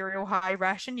barley cereal hay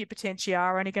ration, you potentially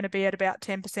are only going to be at about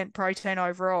 10% protein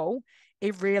overall.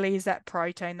 It really is that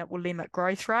protein that will limit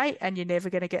growth rate, and you're never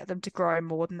going to get them to grow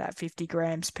more than that 50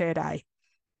 grams per day.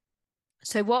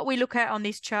 So what we look at on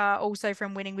this chart, also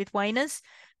from Winning with Weaners,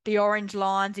 the orange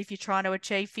lines, if you're trying to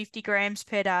achieve 50 grams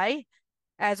per day,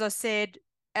 as I said,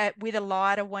 with a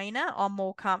lighter weaner, I'm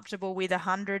more comfortable with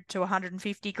 100 to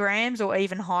 150 grams or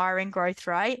even higher in growth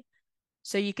rate.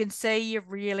 So you can see you're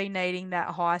really needing that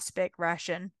high spec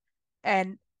ration.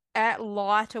 And at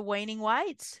lighter weaning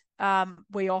weights,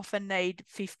 we often need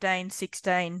 15,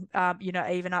 16,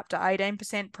 even up to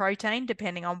 18% protein,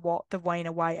 depending on what the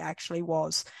weaner weight actually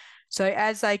was. So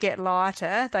as they get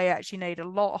lighter, they actually need a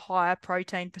lot higher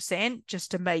protein percent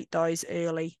just to meet those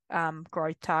early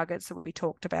growth targets that we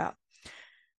talked about.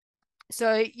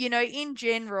 So, in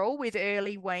general, with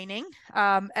early weaning,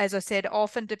 as I said,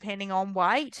 often depending on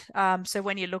weight. So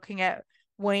when you're looking at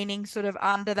weaning sort of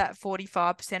under that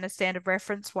 45% of standard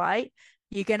reference weight,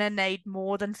 you're going to need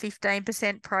more than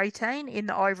 15% protein in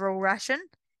the overall ration.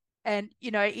 And,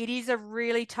 it is a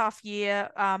really tough year.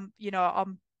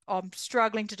 I'm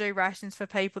struggling to do rations for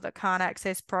people that can't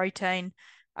access protein.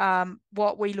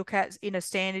 What we look at in a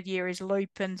standard year is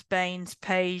lupins, beans,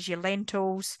 peas, your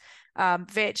lentils,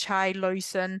 vetch, hay,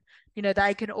 lucerne.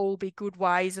 They can all be good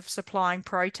ways of supplying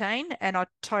protein. And I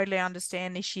totally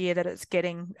understand this year that it's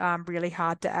getting really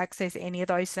hard to access any of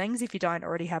those things if you don't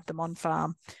already have them on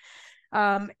farm.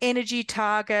 Energy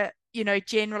target,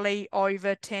 generally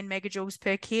over 10 megajoules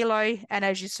per kilo. And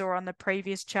as you saw on the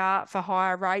previous chart, for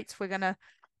higher rates, we're going to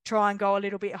try and go a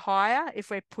little bit higher if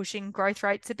we're pushing growth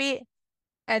rates a bit.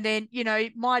 And then,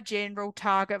 my general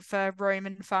target for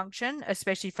rumen function,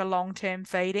 especially for long-term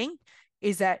feeding,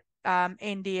 is that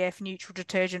NDF, neutral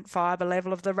detergent fibre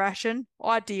level of the ration.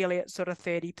 Ideally, at sort of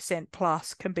 30%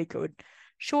 plus can be good.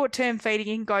 Short-term feeding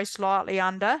can go slightly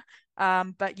under,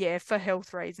 but yeah, for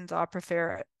health reasons, I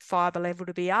prefer fibre level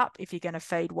to be up if you're going to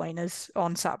feed weaners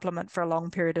on supplement for a long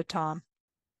period of time.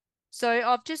 So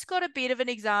I've just got a bit of an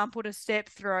example to step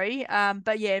through,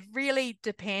 but yeah, it really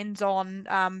depends on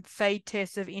feed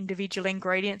tests of individual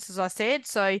ingredients, as I said.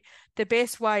 So the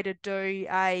best way to do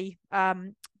a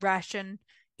ration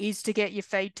is to get your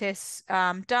feed tests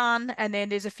done, and then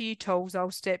there's a few tools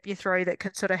I'll step you through that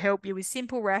can sort of help you with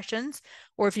simple rations,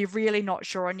 or if you're really not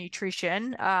sure on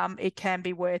nutrition, it can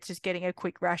be worth just getting a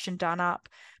quick ration done up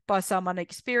by someone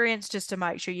experienced just to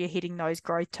make sure you're hitting those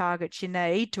growth targets you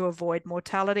need to avoid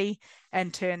mortality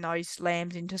and turn those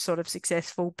lambs into sort of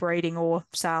successful breeding or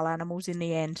sale animals in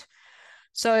the end.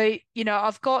 So,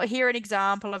 I've got here an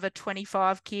example of a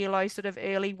 25 kilo sort of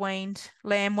early weaned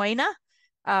lamb weaner.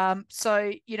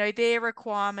 So, their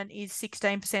requirement is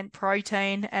 16%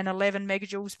 protein and 11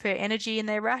 megajoules per energy in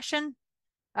their ration.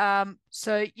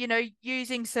 So,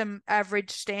 using some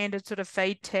average standard sort of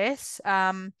feed tests,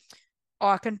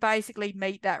 I can basically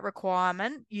meet that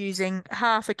requirement using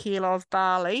half a kilo of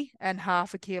barley and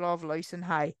half a kilo of lucerne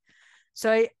hay.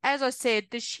 So as I said,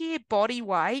 the sheer body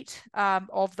weight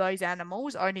of those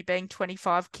animals only being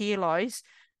 25 kilos,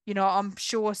 I'm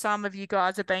sure some of you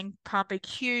guys have been pumping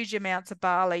huge amounts of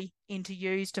barley into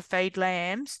ewes to feed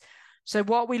lambs. So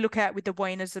what we look at with the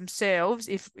weaners themselves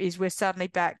is we're suddenly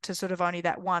back to sort of only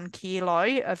that 1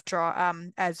 kilo of dry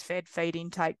as fed feed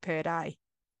intake per day.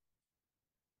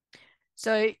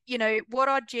 So, what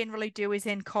I generally do is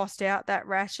then cost out that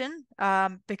ration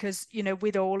because,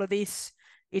 with all of this,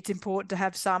 it's important to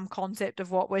have some concept of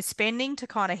what we're spending to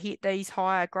kind of hit these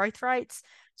higher growth rates.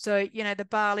 So, the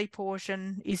barley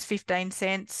portion is 15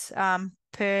 cents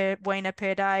per weaner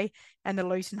per day, and the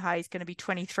lucerne hay is going to be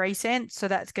 23 cents. So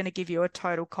that's going to give you a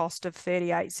total cost of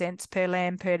 38 cents per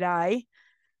lamb per day.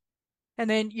 And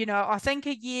then, I think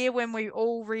a year when we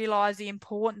all realise the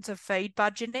importance of feed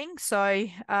budgeting. So,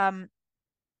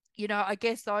 I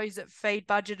guess those that feed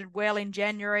budgeted well in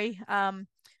January,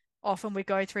 often we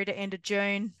go through to end of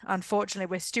June. Unfortunately,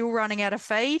 we're still running out of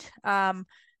feed.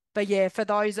 But yeah, for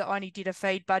those that only did a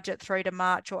feed budget through to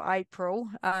March or April,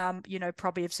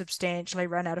 probably have substantially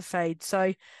run out of feed.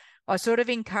 So I sort of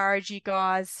encourage you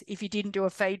guys, if you didn't do a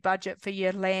feed budget for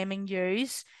your lambing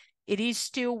ewes, it is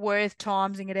still worth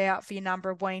timesing it out for your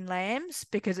number of wean lambs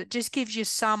because it just gives you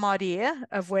some idea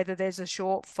of whether there's a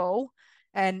shortfall.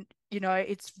 And,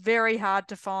 it's very hard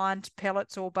to find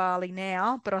pellets or barley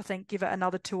now, but I think give it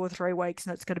another 2 or 3 weeks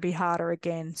and it's going to be harder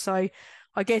again. So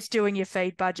I guess doing your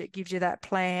feed budget gives you that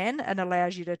plan and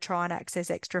allows you to try and access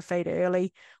extra feed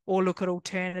early or look at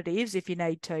alternatives if you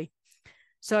need to.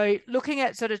 So looking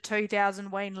at sort of 2,000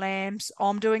 wean lambs,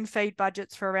 I'm doing feed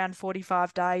budgets for around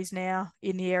 45 days now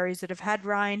in the areas that have had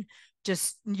rain,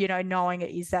 just, knowing it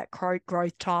is that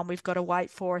growth time we've got to wait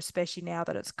for, especially now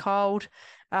that it's cold,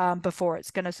 before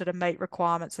it's going to sort of meet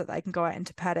requirements that they can go out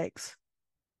into paddocks.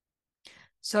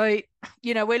 So,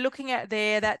 we're looking at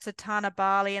there, that's a ton of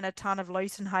barley and a ton of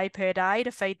lucerne hay per day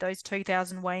to feed those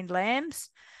 2,000 weaned lambs.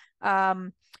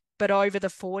 But over the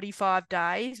 45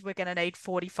 days, we're going to need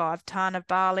 45 tonne of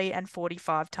barley and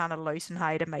 45 tonne of lucerne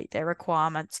hay to meet their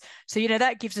requirements. So,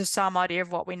 that gives us some idea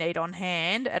of what we need on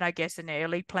hand and I guess an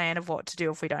early plan of what to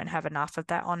do if we don't have enough of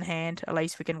that on hand. At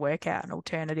least we can work out an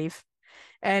alternative.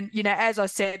 And, as I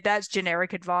said, that's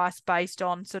generic advice based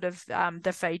on sort of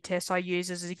the feed tests I use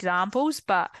as examples.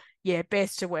 But, yeah,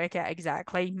 best to work out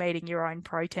exactly meeting your own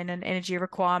protein and energy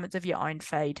requirements of your own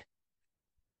feed.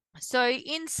 So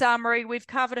in summary, we've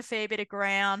covered a fair bit of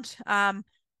ground.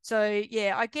 So,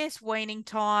 yeah, I guess weaning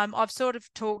time, I've sort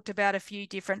of talked about a few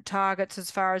different targets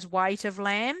as far as weight of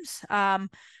lambs,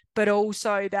 but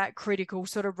also that critical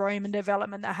sort of rumen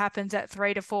development that happens at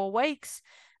 3 to 4 weeks.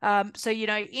 So,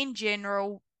 in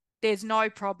general, there's no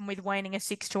problem with weaning a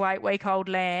 6 to 8 week old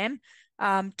lamb,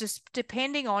 just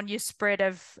depending on your spread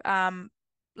of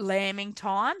lambing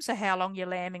time, so how long you're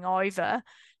lambing over.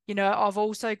 I've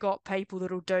also got people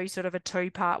that'll do sort of a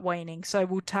 2-part weaning. So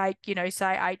we'll take,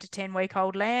 say 8 to 10 week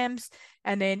old lambs.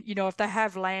 And then, if they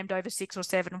have lambed over 6 or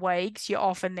 7 weeks, you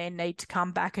often then need to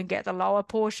come back and get the lower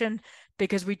portion,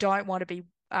 because we don't want to be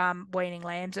weaning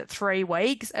lambs at 3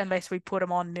 weeks unless we put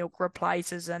them on milk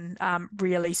replacers and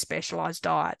really specialised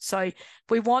diets. So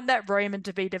we want that rumen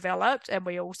to be developed, and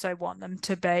we also want them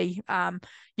to be,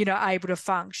 able to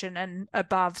function and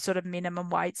above sort of minimum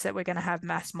weights that we're going to have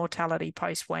mass mortality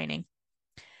post-weaning.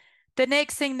 The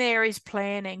next thing there is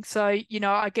planning. So,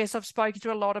 I guess I've spoken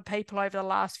to a lot of people over the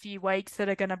last few weeks that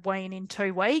are going to wean in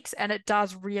 2 weeks, and it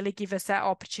does really give us that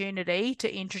opportunity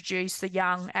to introduce the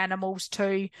young animals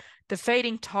to the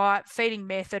feeding type, feeding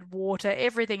method, water,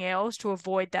 everything else, to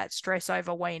avoid that stress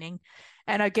over weaning.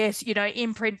 And I guess,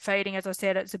 imprint feeding, as I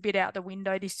said, it's a bit out the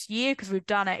window this year because we've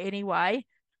done it anyway.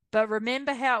 But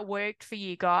remember how it worked for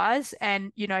you guys,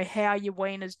 and, how your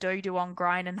weaners do on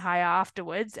grain and hay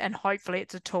afterwards. And hopefully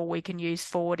it's a tool we can use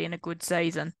forward in a good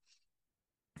season.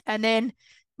 And then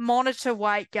monitor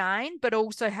weight gain, but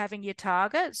also having your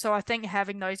target. So I think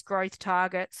having those growth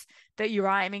targets that you're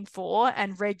aiming for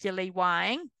and regularly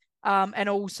weighing, and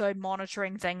also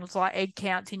monitoring things like egg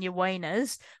counts in your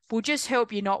weaners will just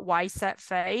help you not waste that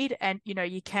feed. And,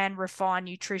 you can refine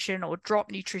nutrition or drop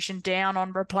nutrition down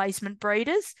on replacement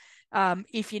breeders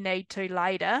if you need to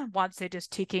later, once they're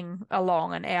just ticking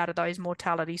along and out of those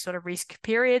mortality sort of risk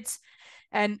periods.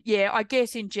 And yeah, I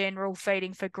guess in general,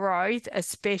 feeding for growth,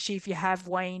 especially if you have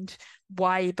weaned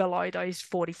way below those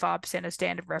 45% of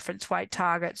standard reference weight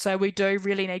targets. So we do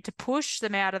really need to push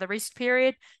them out of the risk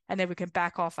period, and then we can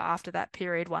back off after that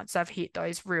period once they've hit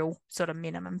those real sort of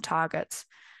minimum targets.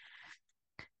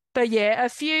 But yeah,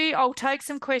 I'll take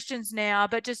some questions now,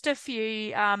 but just a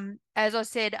few. As I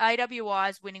said, AWI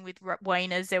is winning with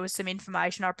weaners. There was some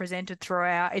information I presented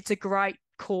throughout. It's a great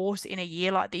course in a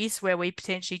year like this where we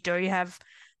potentially do have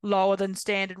lower than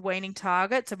standard weaning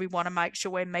targets, and we want to make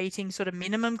sure we're meeting sort of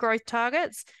minimum growth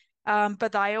targets.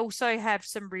 But they also have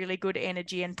some really good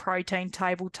energy and protein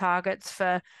table targets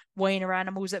for weaner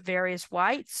animals at various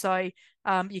weights. So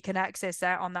you can access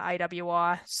that on the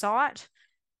AWI site.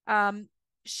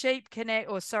 Sheep Connect,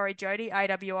 or sorry, Jody,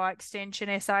 AWI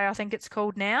Extension SA, I think it's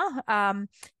called now.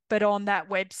 But on that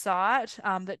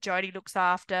website that Jody looks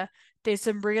after, there's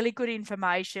some really good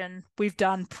information. We've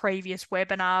done previous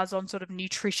webinars on sort of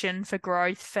nutrition for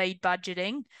growth, feed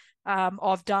budgeting.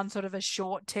 I've done sort of a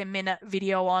short 10-minute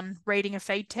video on reading a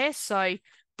feed test. So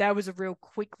that was a real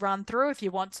quick run through. If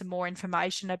you want some more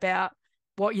information about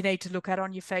what you need to look at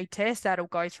on your feed test, that'll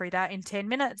go through that in 10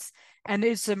 minutes. And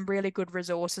there's some really good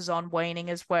resources on weaning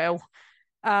as well.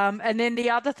 And then the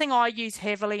other thing I use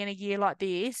heavily in a year like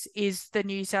this is the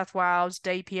New South Wales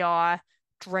DPI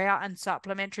drought and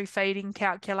supplementary feeding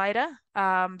calculator.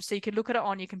 So you can look at it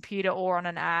on your computer or on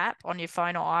an app on your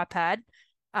phone or iPad.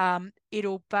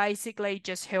 It'll basically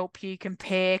just help you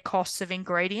compare costs of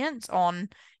ingredients on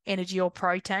energy or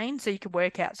protein. So you can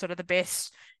work out sort of the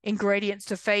best ingredients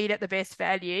to feed at the best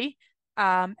value.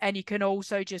 And you can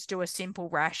also just do a simple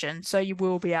ration. So you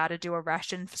will be able to do a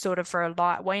ration for a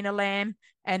light weaner lamb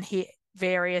and hit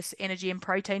various energy and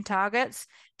protein targets,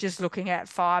 just looking at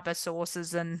fiber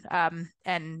sources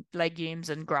and legumes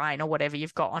and grain or whatever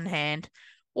you've got on hand.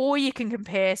 Or you can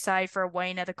compare, say, for a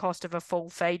weaner, the cost of a full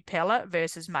feed pellet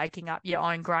versus making up your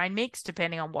own grain mix,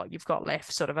 depending on what you've got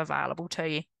left sort of available to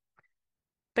you.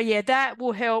 But yeah, that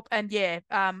will help. And yeah,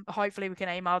 hopefully we can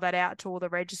email that out to all the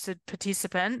registered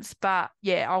participants. But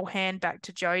yeah, I'll hand back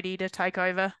to Jody to take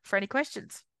over for any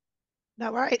questions.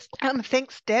 No worries.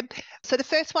 Thanks, Deb. So the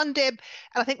first one, Deb,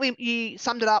 and I think you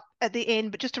summed it up at the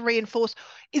end, but just to reinforce,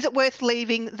 is it worth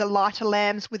leaving the lighter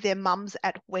lambs with their mums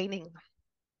at weaning?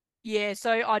 Yeah,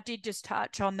 so I did just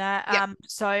touch on that. Yep.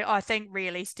 So I think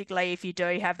realistically, if you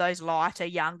do have those lighter,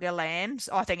 younger lambs,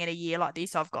 I think in a year like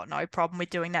this, I've got no problem with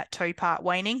doing that 2-part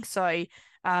weaning. So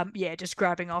yeah, just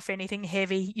grabbing off anything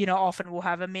heavy. Often we'll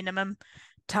have a minimum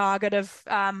target of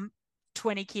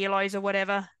 20 kilos or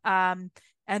whatever. And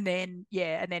then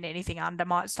anything under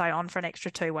might stay on for an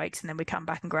extra 2 weeks, and then we come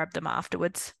back and grab them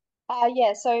afterwards.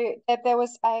 Yeah, so there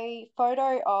was a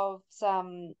photo of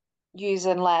some ewes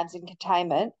and lambs in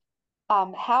containment.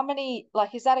 How many,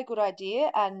 is that a good idea?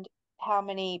 And how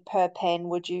many per pen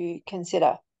would you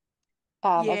consider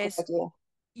a good Yes. idea?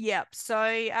 Yep. So,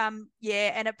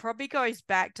 yeah, and it probably goes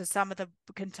back to some of the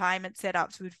containment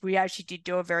setups. We actually did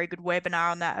do a very good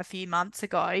webinar on that a few months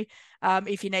ago.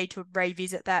 If you need to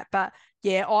revisit that, but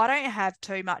yeah, I don't have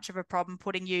too much of a problem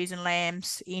putting ewes and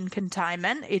lambs in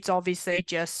containment. It's obviously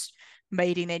just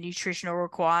meeting their nutritional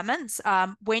requirements.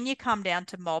 When you come down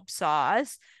to mob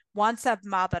size, once they've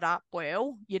mothered up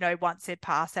well, once they're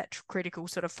past that critical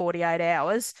sort of 48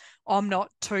 hours, I'm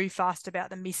not too fussed about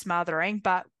the mismothering,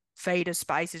 but feeder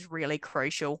space is really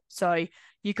crucial. So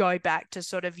you go back to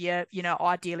sort of your,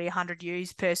 ideally 100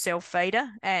 ewes per self feeder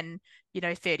and,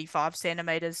 35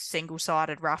 centimeters single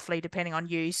sided roughly, depending on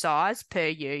ewe size per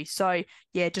ewe. So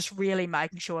yeah, just really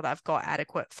making sure they've got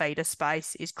adequate feeder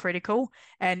space is critical.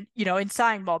 And, in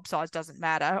saying mob size doesn't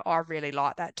matter, I really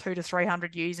like that 200 to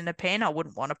 300 ewes in a pen. I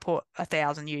wouldn't want to put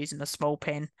 1,000 ewes in a small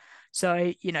pen.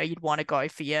 So, you'd want to go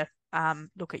for your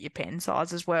look at your pen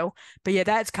size as well. But yeah,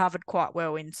 that's covered quite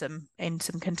well in some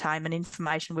containment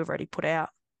information we've already put out.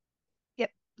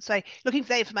 Yep. So looking for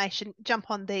the information, jump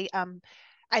on the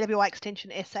AWI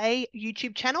Extension SA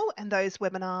YouTube channel, and those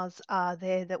webinars are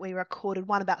there that we recorded,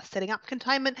 one about setting up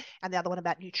containment and the other one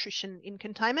about nutrition in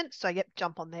containment. So yep,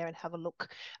 jump on there and have a look.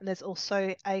 And there's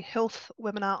also a health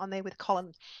webinar on there with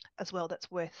Colin as well that's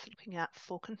worth looking at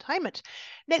for containment.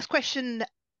 Next question,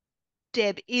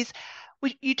 Deb, is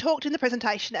you talked in the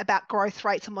presentation about growth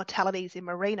rates and mortalities in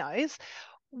merinos.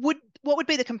 What would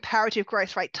be the comparative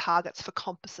growth rate targets for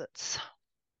composites?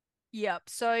 Yep.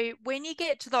 So when you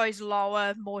get to those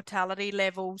lower mortality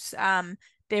levels,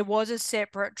 there was a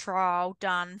separate trial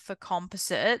done for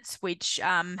composites, which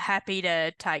I'm happy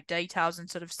to take details and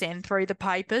sort of send through the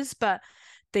papers. But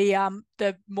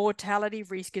the mortality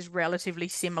risk is relatively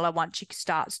similar once you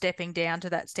start stepping down to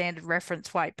that standard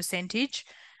reference weight percentage.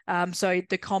 So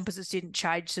the composites didn't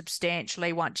change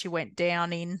substantially once you went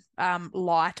down in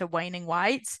lighter weaning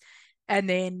weights. And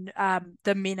then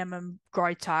the minimum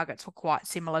growth targets were quite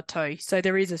similar too. So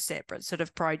there is a separate sort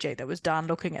of project that was done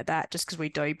looking at that, just because we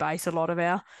do base a lot of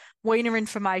our weaner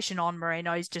information on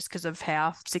merinos just because of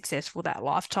how successful that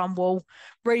lifetime wool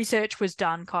research was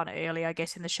done kind of early, I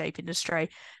guess, in the sheep industry.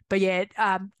 But yeah,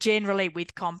 generally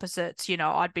with composites,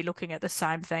 I'd be looking at the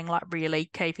same thing, like really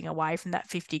keeping away from that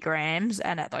 50 grams,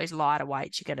 and at those lighter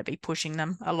weights, you're going to be pushing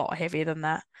them a lot heavier than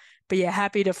that. But yeah,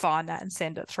 happy to find that and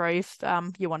send it through if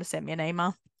you want to send me an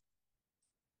email.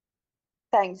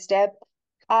 Thanks, Deb.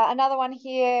 Another one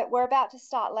here. We're about to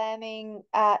start lambing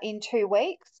in 2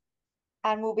 weeks,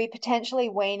 and we'll be potentially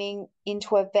weaning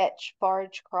into a vetch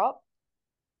forage crop.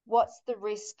 What's the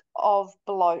risk of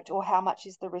bloat, or how much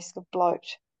is the risk of bloat?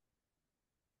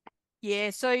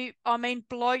 Yeah, so I mean,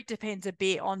 bloat depends a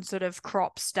bit on sort of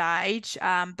crop stage.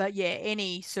 But yeah,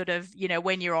 any sort of,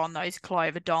 when you're on those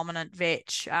clover dominant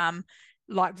vetch,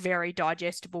 like very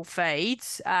digestible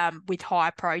feeds, with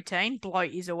high protein,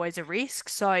 bloat is always a risk.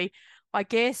 So I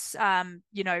guess,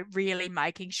 really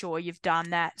making sure you've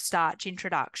done that starch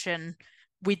introduction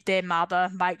with their mother,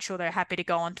 make sure they're happy to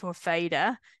go onto a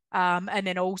feeder. And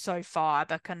then also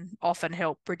fiber can often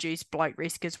help reduce bloat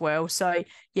risk as well. So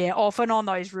yeah, often on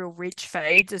those real rich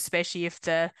feeds, especially if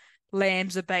the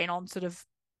lambs have been on sort of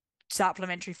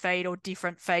supplementary feed or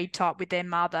different feed type with their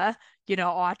mother,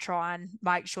 I try and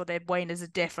make sure their weaners are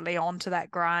definitely onto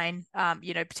that grain,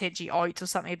 potentially oats or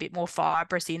something a bit more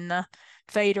fibrous in the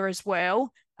feeder as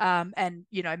well. And,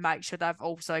 make sure they've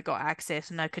also got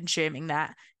access and are consuming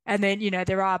that. And then,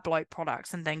 there are bloat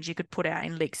products and things you could put out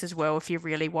in licks as well if you're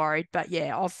really worried. But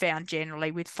yeah, I've found generally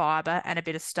with fiber and a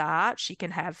bit of starch, you can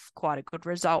have quite a good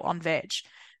result on veg.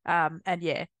 And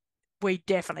yeah, we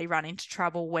definitely run into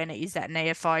trouble when it is that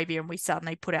neophobia and we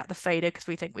suddenly put out the feeder because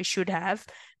we think we should have,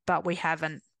 but we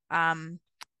haven't,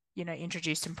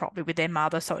 introduced them properly with their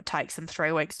mother. So it takes them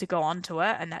 3 weeks to go on to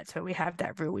it. And that's where we have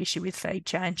that real issue with feed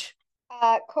change.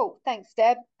 Cool. Thanks,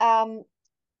 Deb.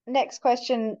 Next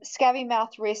question, scabby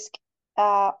mouth risk,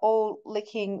 all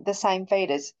licking the same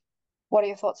feeders. What are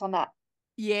your thoughts on that?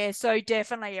 Yeah, so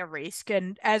definitely a risk.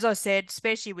 And as I said,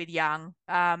 especially with young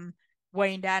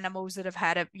weaned animals that have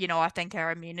had I think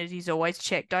our immunity is always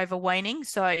checked over weaning.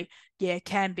 So yeah, it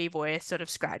can be worth sort of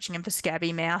scratching them for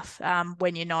scabby mouth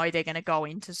when they're going to go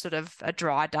into sort of a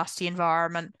dry, dusty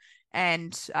environment.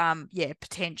 And yeah,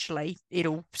 potentially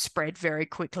it'll spread very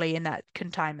quickly in that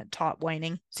containment type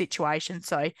weaning situation.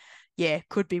 So yeah,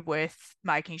 could be worth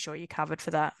making sure you're covered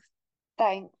for that.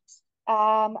 Thanks.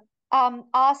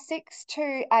 Are 6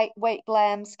 to 8 week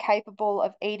lambs capable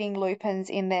of eating lupins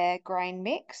in their grain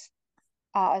mix,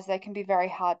 as they can be very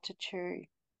hard to chew?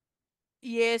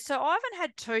 Yeah, so I haven't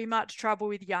had too much trouble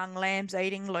with young lambs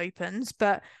eating lupins,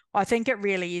 but I think it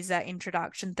really is that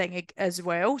introduction thing as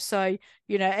well. So,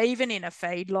 even in a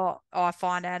feedlot, I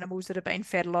find animals that have been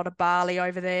fed a lot of barley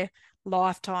over their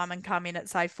lifetime and come in at,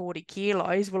 say, 40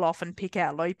 kilos will often pick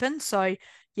out lupins. So,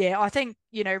 yeah, I think,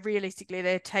 realistically,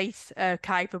 their teeth are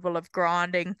capable of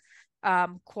grinding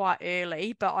quite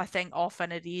early, but I think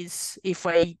often it is if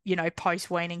we,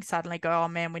 post weaning suddenly go, oh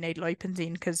man, we need lupins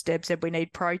in because Deb said we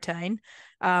need protein.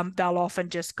 They'll often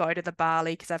just go to the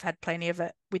barley because they've had plenty of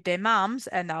it with their mums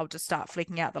and they'll just start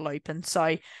flicking out the lupins.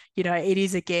 So, it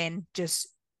is again just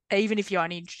even if you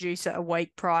only introduce it a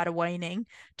week prior to weaning,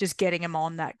 just getting them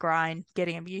on that grain,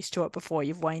 getting them used to it before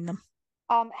you've weaned them.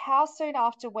 How soon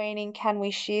after weaning can we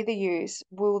shear the ewes?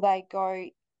 Will they go?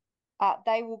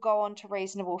 They will go on to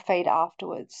reasonable feed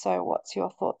afterwards. So, what's your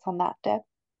thoughts on that, Deb?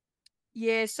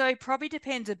 Yeah, so probably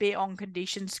depends a bit on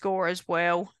condition score as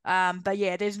well. But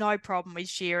yeah, there's no problem with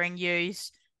shearing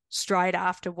ewes straight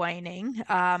after weaning.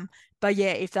 But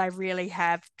yeah, if they really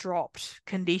have dropped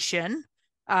condition,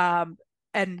 and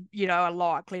are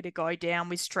likely to go down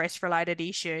with stress related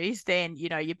issues, then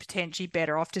you're potentially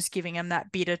better off just giving them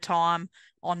that bit of time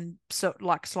on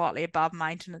like slightly above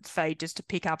maintenance feed just to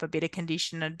pick up a bit of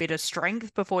condition and a bit of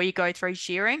strength before you go through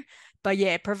shearing. But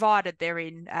yeah, provided they're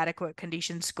in adequate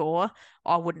condition score,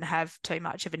 I wouldn't have too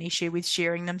much of an issue with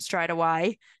shearing them straight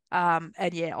away.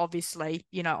 And yeah, obviously,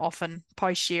 often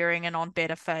post shearing and on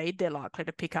better feed, they're likely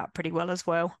to pick up pretty well as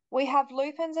well. We have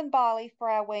lupins and barley for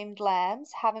our weaned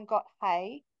lambs, haven't got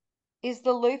hay. Is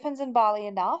the lupins and barley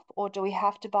enough, or do we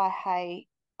have to buy hay?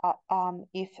 And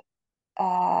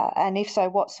if so,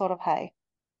 what sort of hay?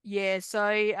 Yeah, so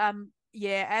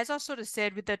yeah, as I sort of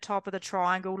said with the top of the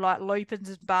triangle, like lupins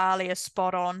and barley are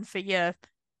spot on for your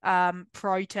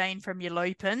protein from your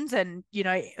lupins and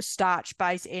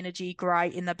starch-based energy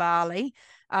great in the barley.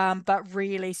 But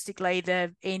realistically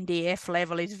the NDF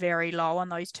level is very low on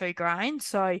those two grains.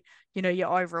 So,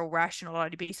 your overall ration will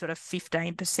only be sort of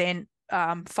 15%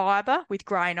 fiber with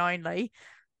grain only.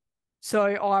 So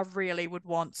I really would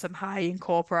want some hay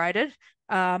incorporated.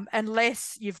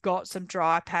 Unless you've got some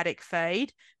dry paddock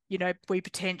feed, we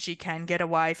potentially can get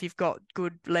away if you've got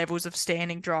good levels of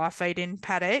standing dry feed in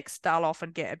paddocks. They'll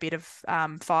often get a bit of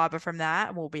fibre from that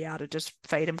and we'll be able to just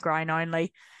feed them grain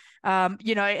only. In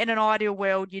an ideal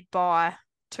world, you'd buy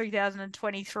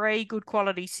 2023 good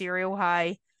quality cereal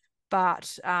hay,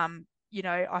 but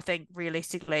I think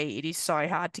realistically it is so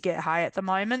hard to get hay at the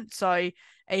moment. So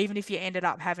even if you ended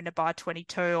up having to buy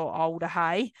 22 or older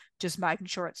hay, just making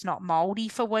sure it's not moldy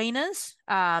for weaners.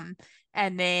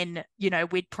 And then,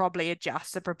 we'd probably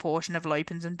adjust the proportion of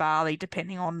lupins and barley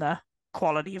depending on the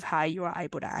quality of hay you are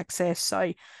able to access.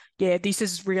 So yeah, this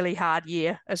is really hard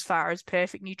year as far as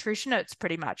perfect nutrition. It's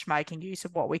pretty much making use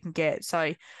of what we can get.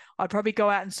 So I'd probably go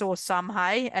out and source some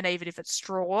hay, and even if it's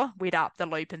straw, we'd up the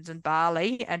lupins and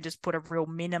barley and just put a real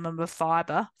minimum of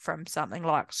fibre from something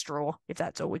like straw, if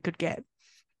that's all we could get.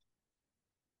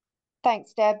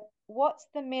 Thanks, Deb. What's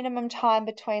the minimum time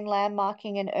between lamb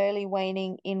marking and early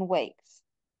weaning in weeks?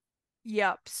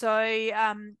 Yep. So,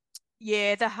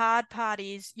 yeah, the hard part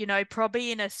is,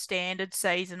 probably in a standard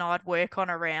season, I'd work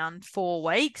on around 4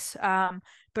 weeks.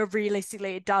 But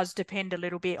realistically, it does depend a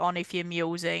little bit on if you're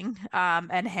mulesing,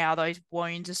 and how those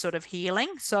wounds are sort of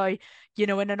healing. So, in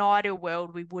an ideal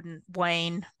world, we wouldn't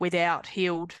wean without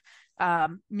healed,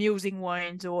 mulesing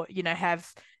wounds or,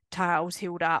 have tails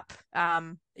healed up,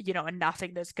 and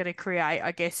nothing that's going to create,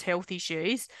 I guess, health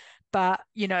issues. But,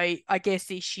 I guess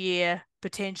this year,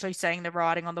 potentially seeing the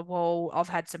writing on the wall, I've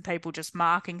had some people just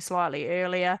marking slightly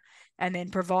earlier, and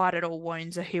then provided all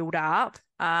wounds are healed up,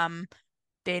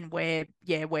 then we're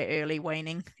early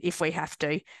weaning if we have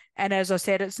to. And as I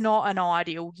said, it's not an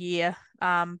ideal year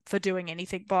for doing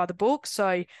anything by the book.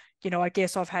 So, I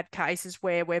guess I've had cases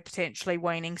where we're potentially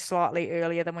weaning slightly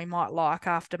earlier than we might like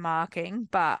after marking,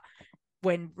 but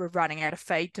when we're running out of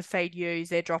feed to feed ewes,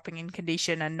 they're dropping in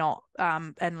condition and not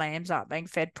and lambs aren't being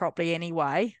fed properly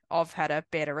anyway. I've had a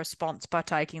better response by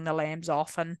taking the lambs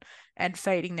off and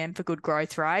feeding them for good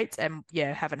growth rates, and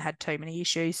yeah, haven't had too many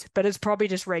issues. But it's probably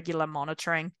just regular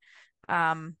monitoring.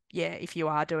 If you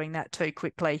are doing that too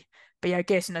quickly. But yeah, I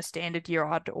guess in a standard year,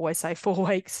 I'd always say 4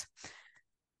 weeks.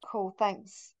 Cool,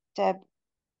 thanks, Deb.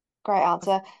 Great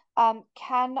answer.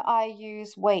 Can I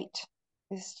use wheat?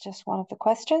 This is just one of the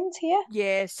questions here.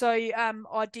 Yeah, so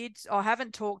I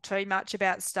haven't talked too much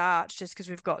about starch just because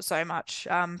we've got so much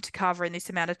to cover in this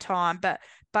amount of time, but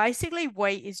basically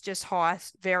wheat is just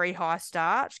very high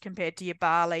starch compared to your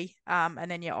barley, and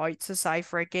then your oats are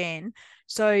safer again.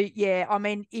 So yeah, I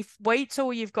mean, if wheat's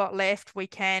all you've got left, we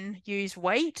can use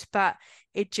wheat, but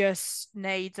it just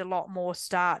needs a lot more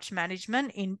starch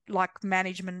management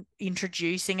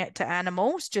introducing it to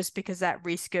animals, just because that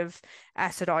risk of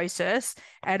acidosis.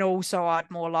 And also I'd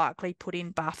more likely put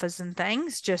in buffers and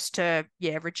things just to,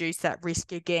 reduce that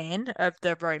risk again of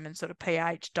the rumen sort of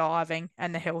pH diving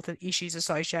and the health issues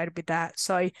associated with that.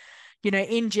 So,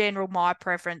 in general, my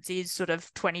preference is sort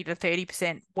of 20 to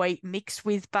 30% wheat mixed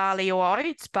with barley or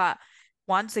oats. But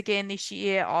once again, this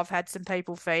year, I've had some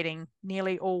people feeding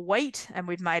nearly all wheat, and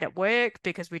we've made it work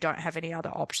because we don't have any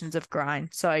other options of grain.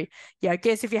 So, I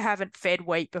guess if you haven't fed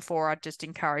wheat before, I'd just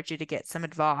encourage you to get some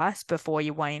advice before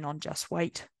you wean on just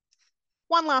wheat.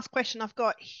 One last question I've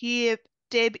got here,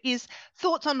 Deb, is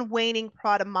thoughts on weaning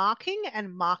prior to marking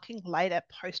and marking later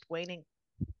post-weaning?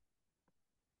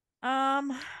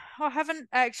 I haven't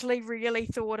actually really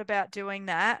thought about doing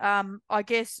that. I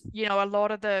guess, a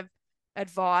lot of the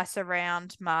advice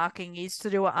around marking is to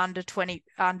do it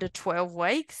under 12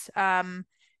 weeks. And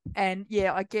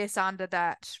I guess under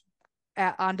that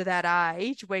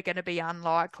age, we're going to be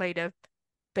unlikely to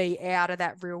be out of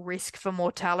that real risk for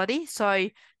mortality. So,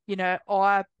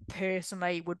 I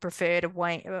personally would prefer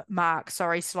to mark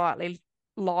slightly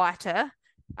lighter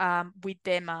with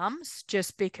their mums,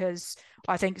 just because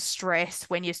I think stress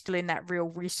when you're still in that real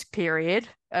risk period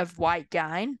of weight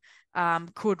gain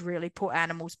could really put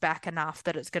animals back enough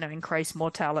that it's going to increase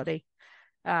mortality.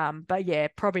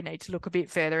 But probably need to look a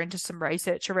bit further into some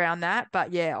research around that.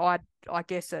 But I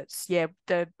guess it's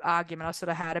the argument I sort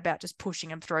of had about just pushing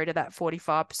them through to that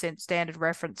 45% standard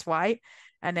reference weight.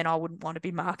 And then I wouldn't want to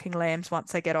be marking lambs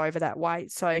once they get over that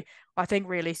weight. So I think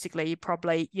realistically, you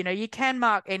probably, you can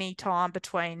mark any time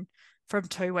from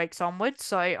 2 weeks onwards.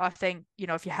 So I think,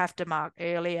 if you have to mark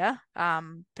earlier,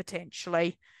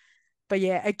 potentially. But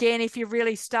again, if you're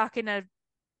really stuck in a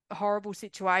horrible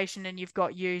situation and you've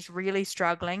got ewes really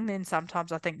struggling, then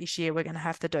sometimes I think this year we're going to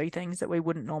have to do things that we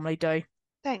wouldn't normally do.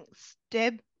 Thanks,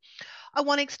 Deb. I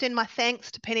want to extend my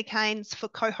thanks to Penny Cairns for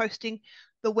co-hosting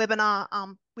the webinar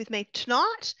with me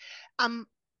tonight.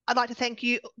 I'd like to thank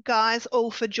you guys all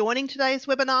for joining today's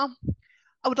webinar.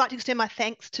 I would like to extend my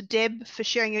thanks to Deb for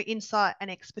sharing your insight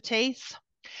and expertise.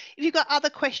 If you've got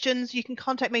other questions, you can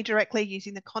contact me directly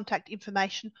using the contact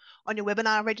information on your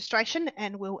webinar registration,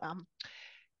 and we'll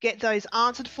get those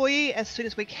answered for you as soon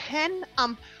as we can.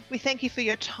 We thank you for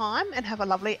your time and have a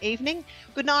lovely evening.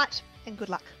 Good night and good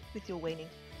luck with your weaning.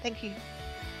 Thank you.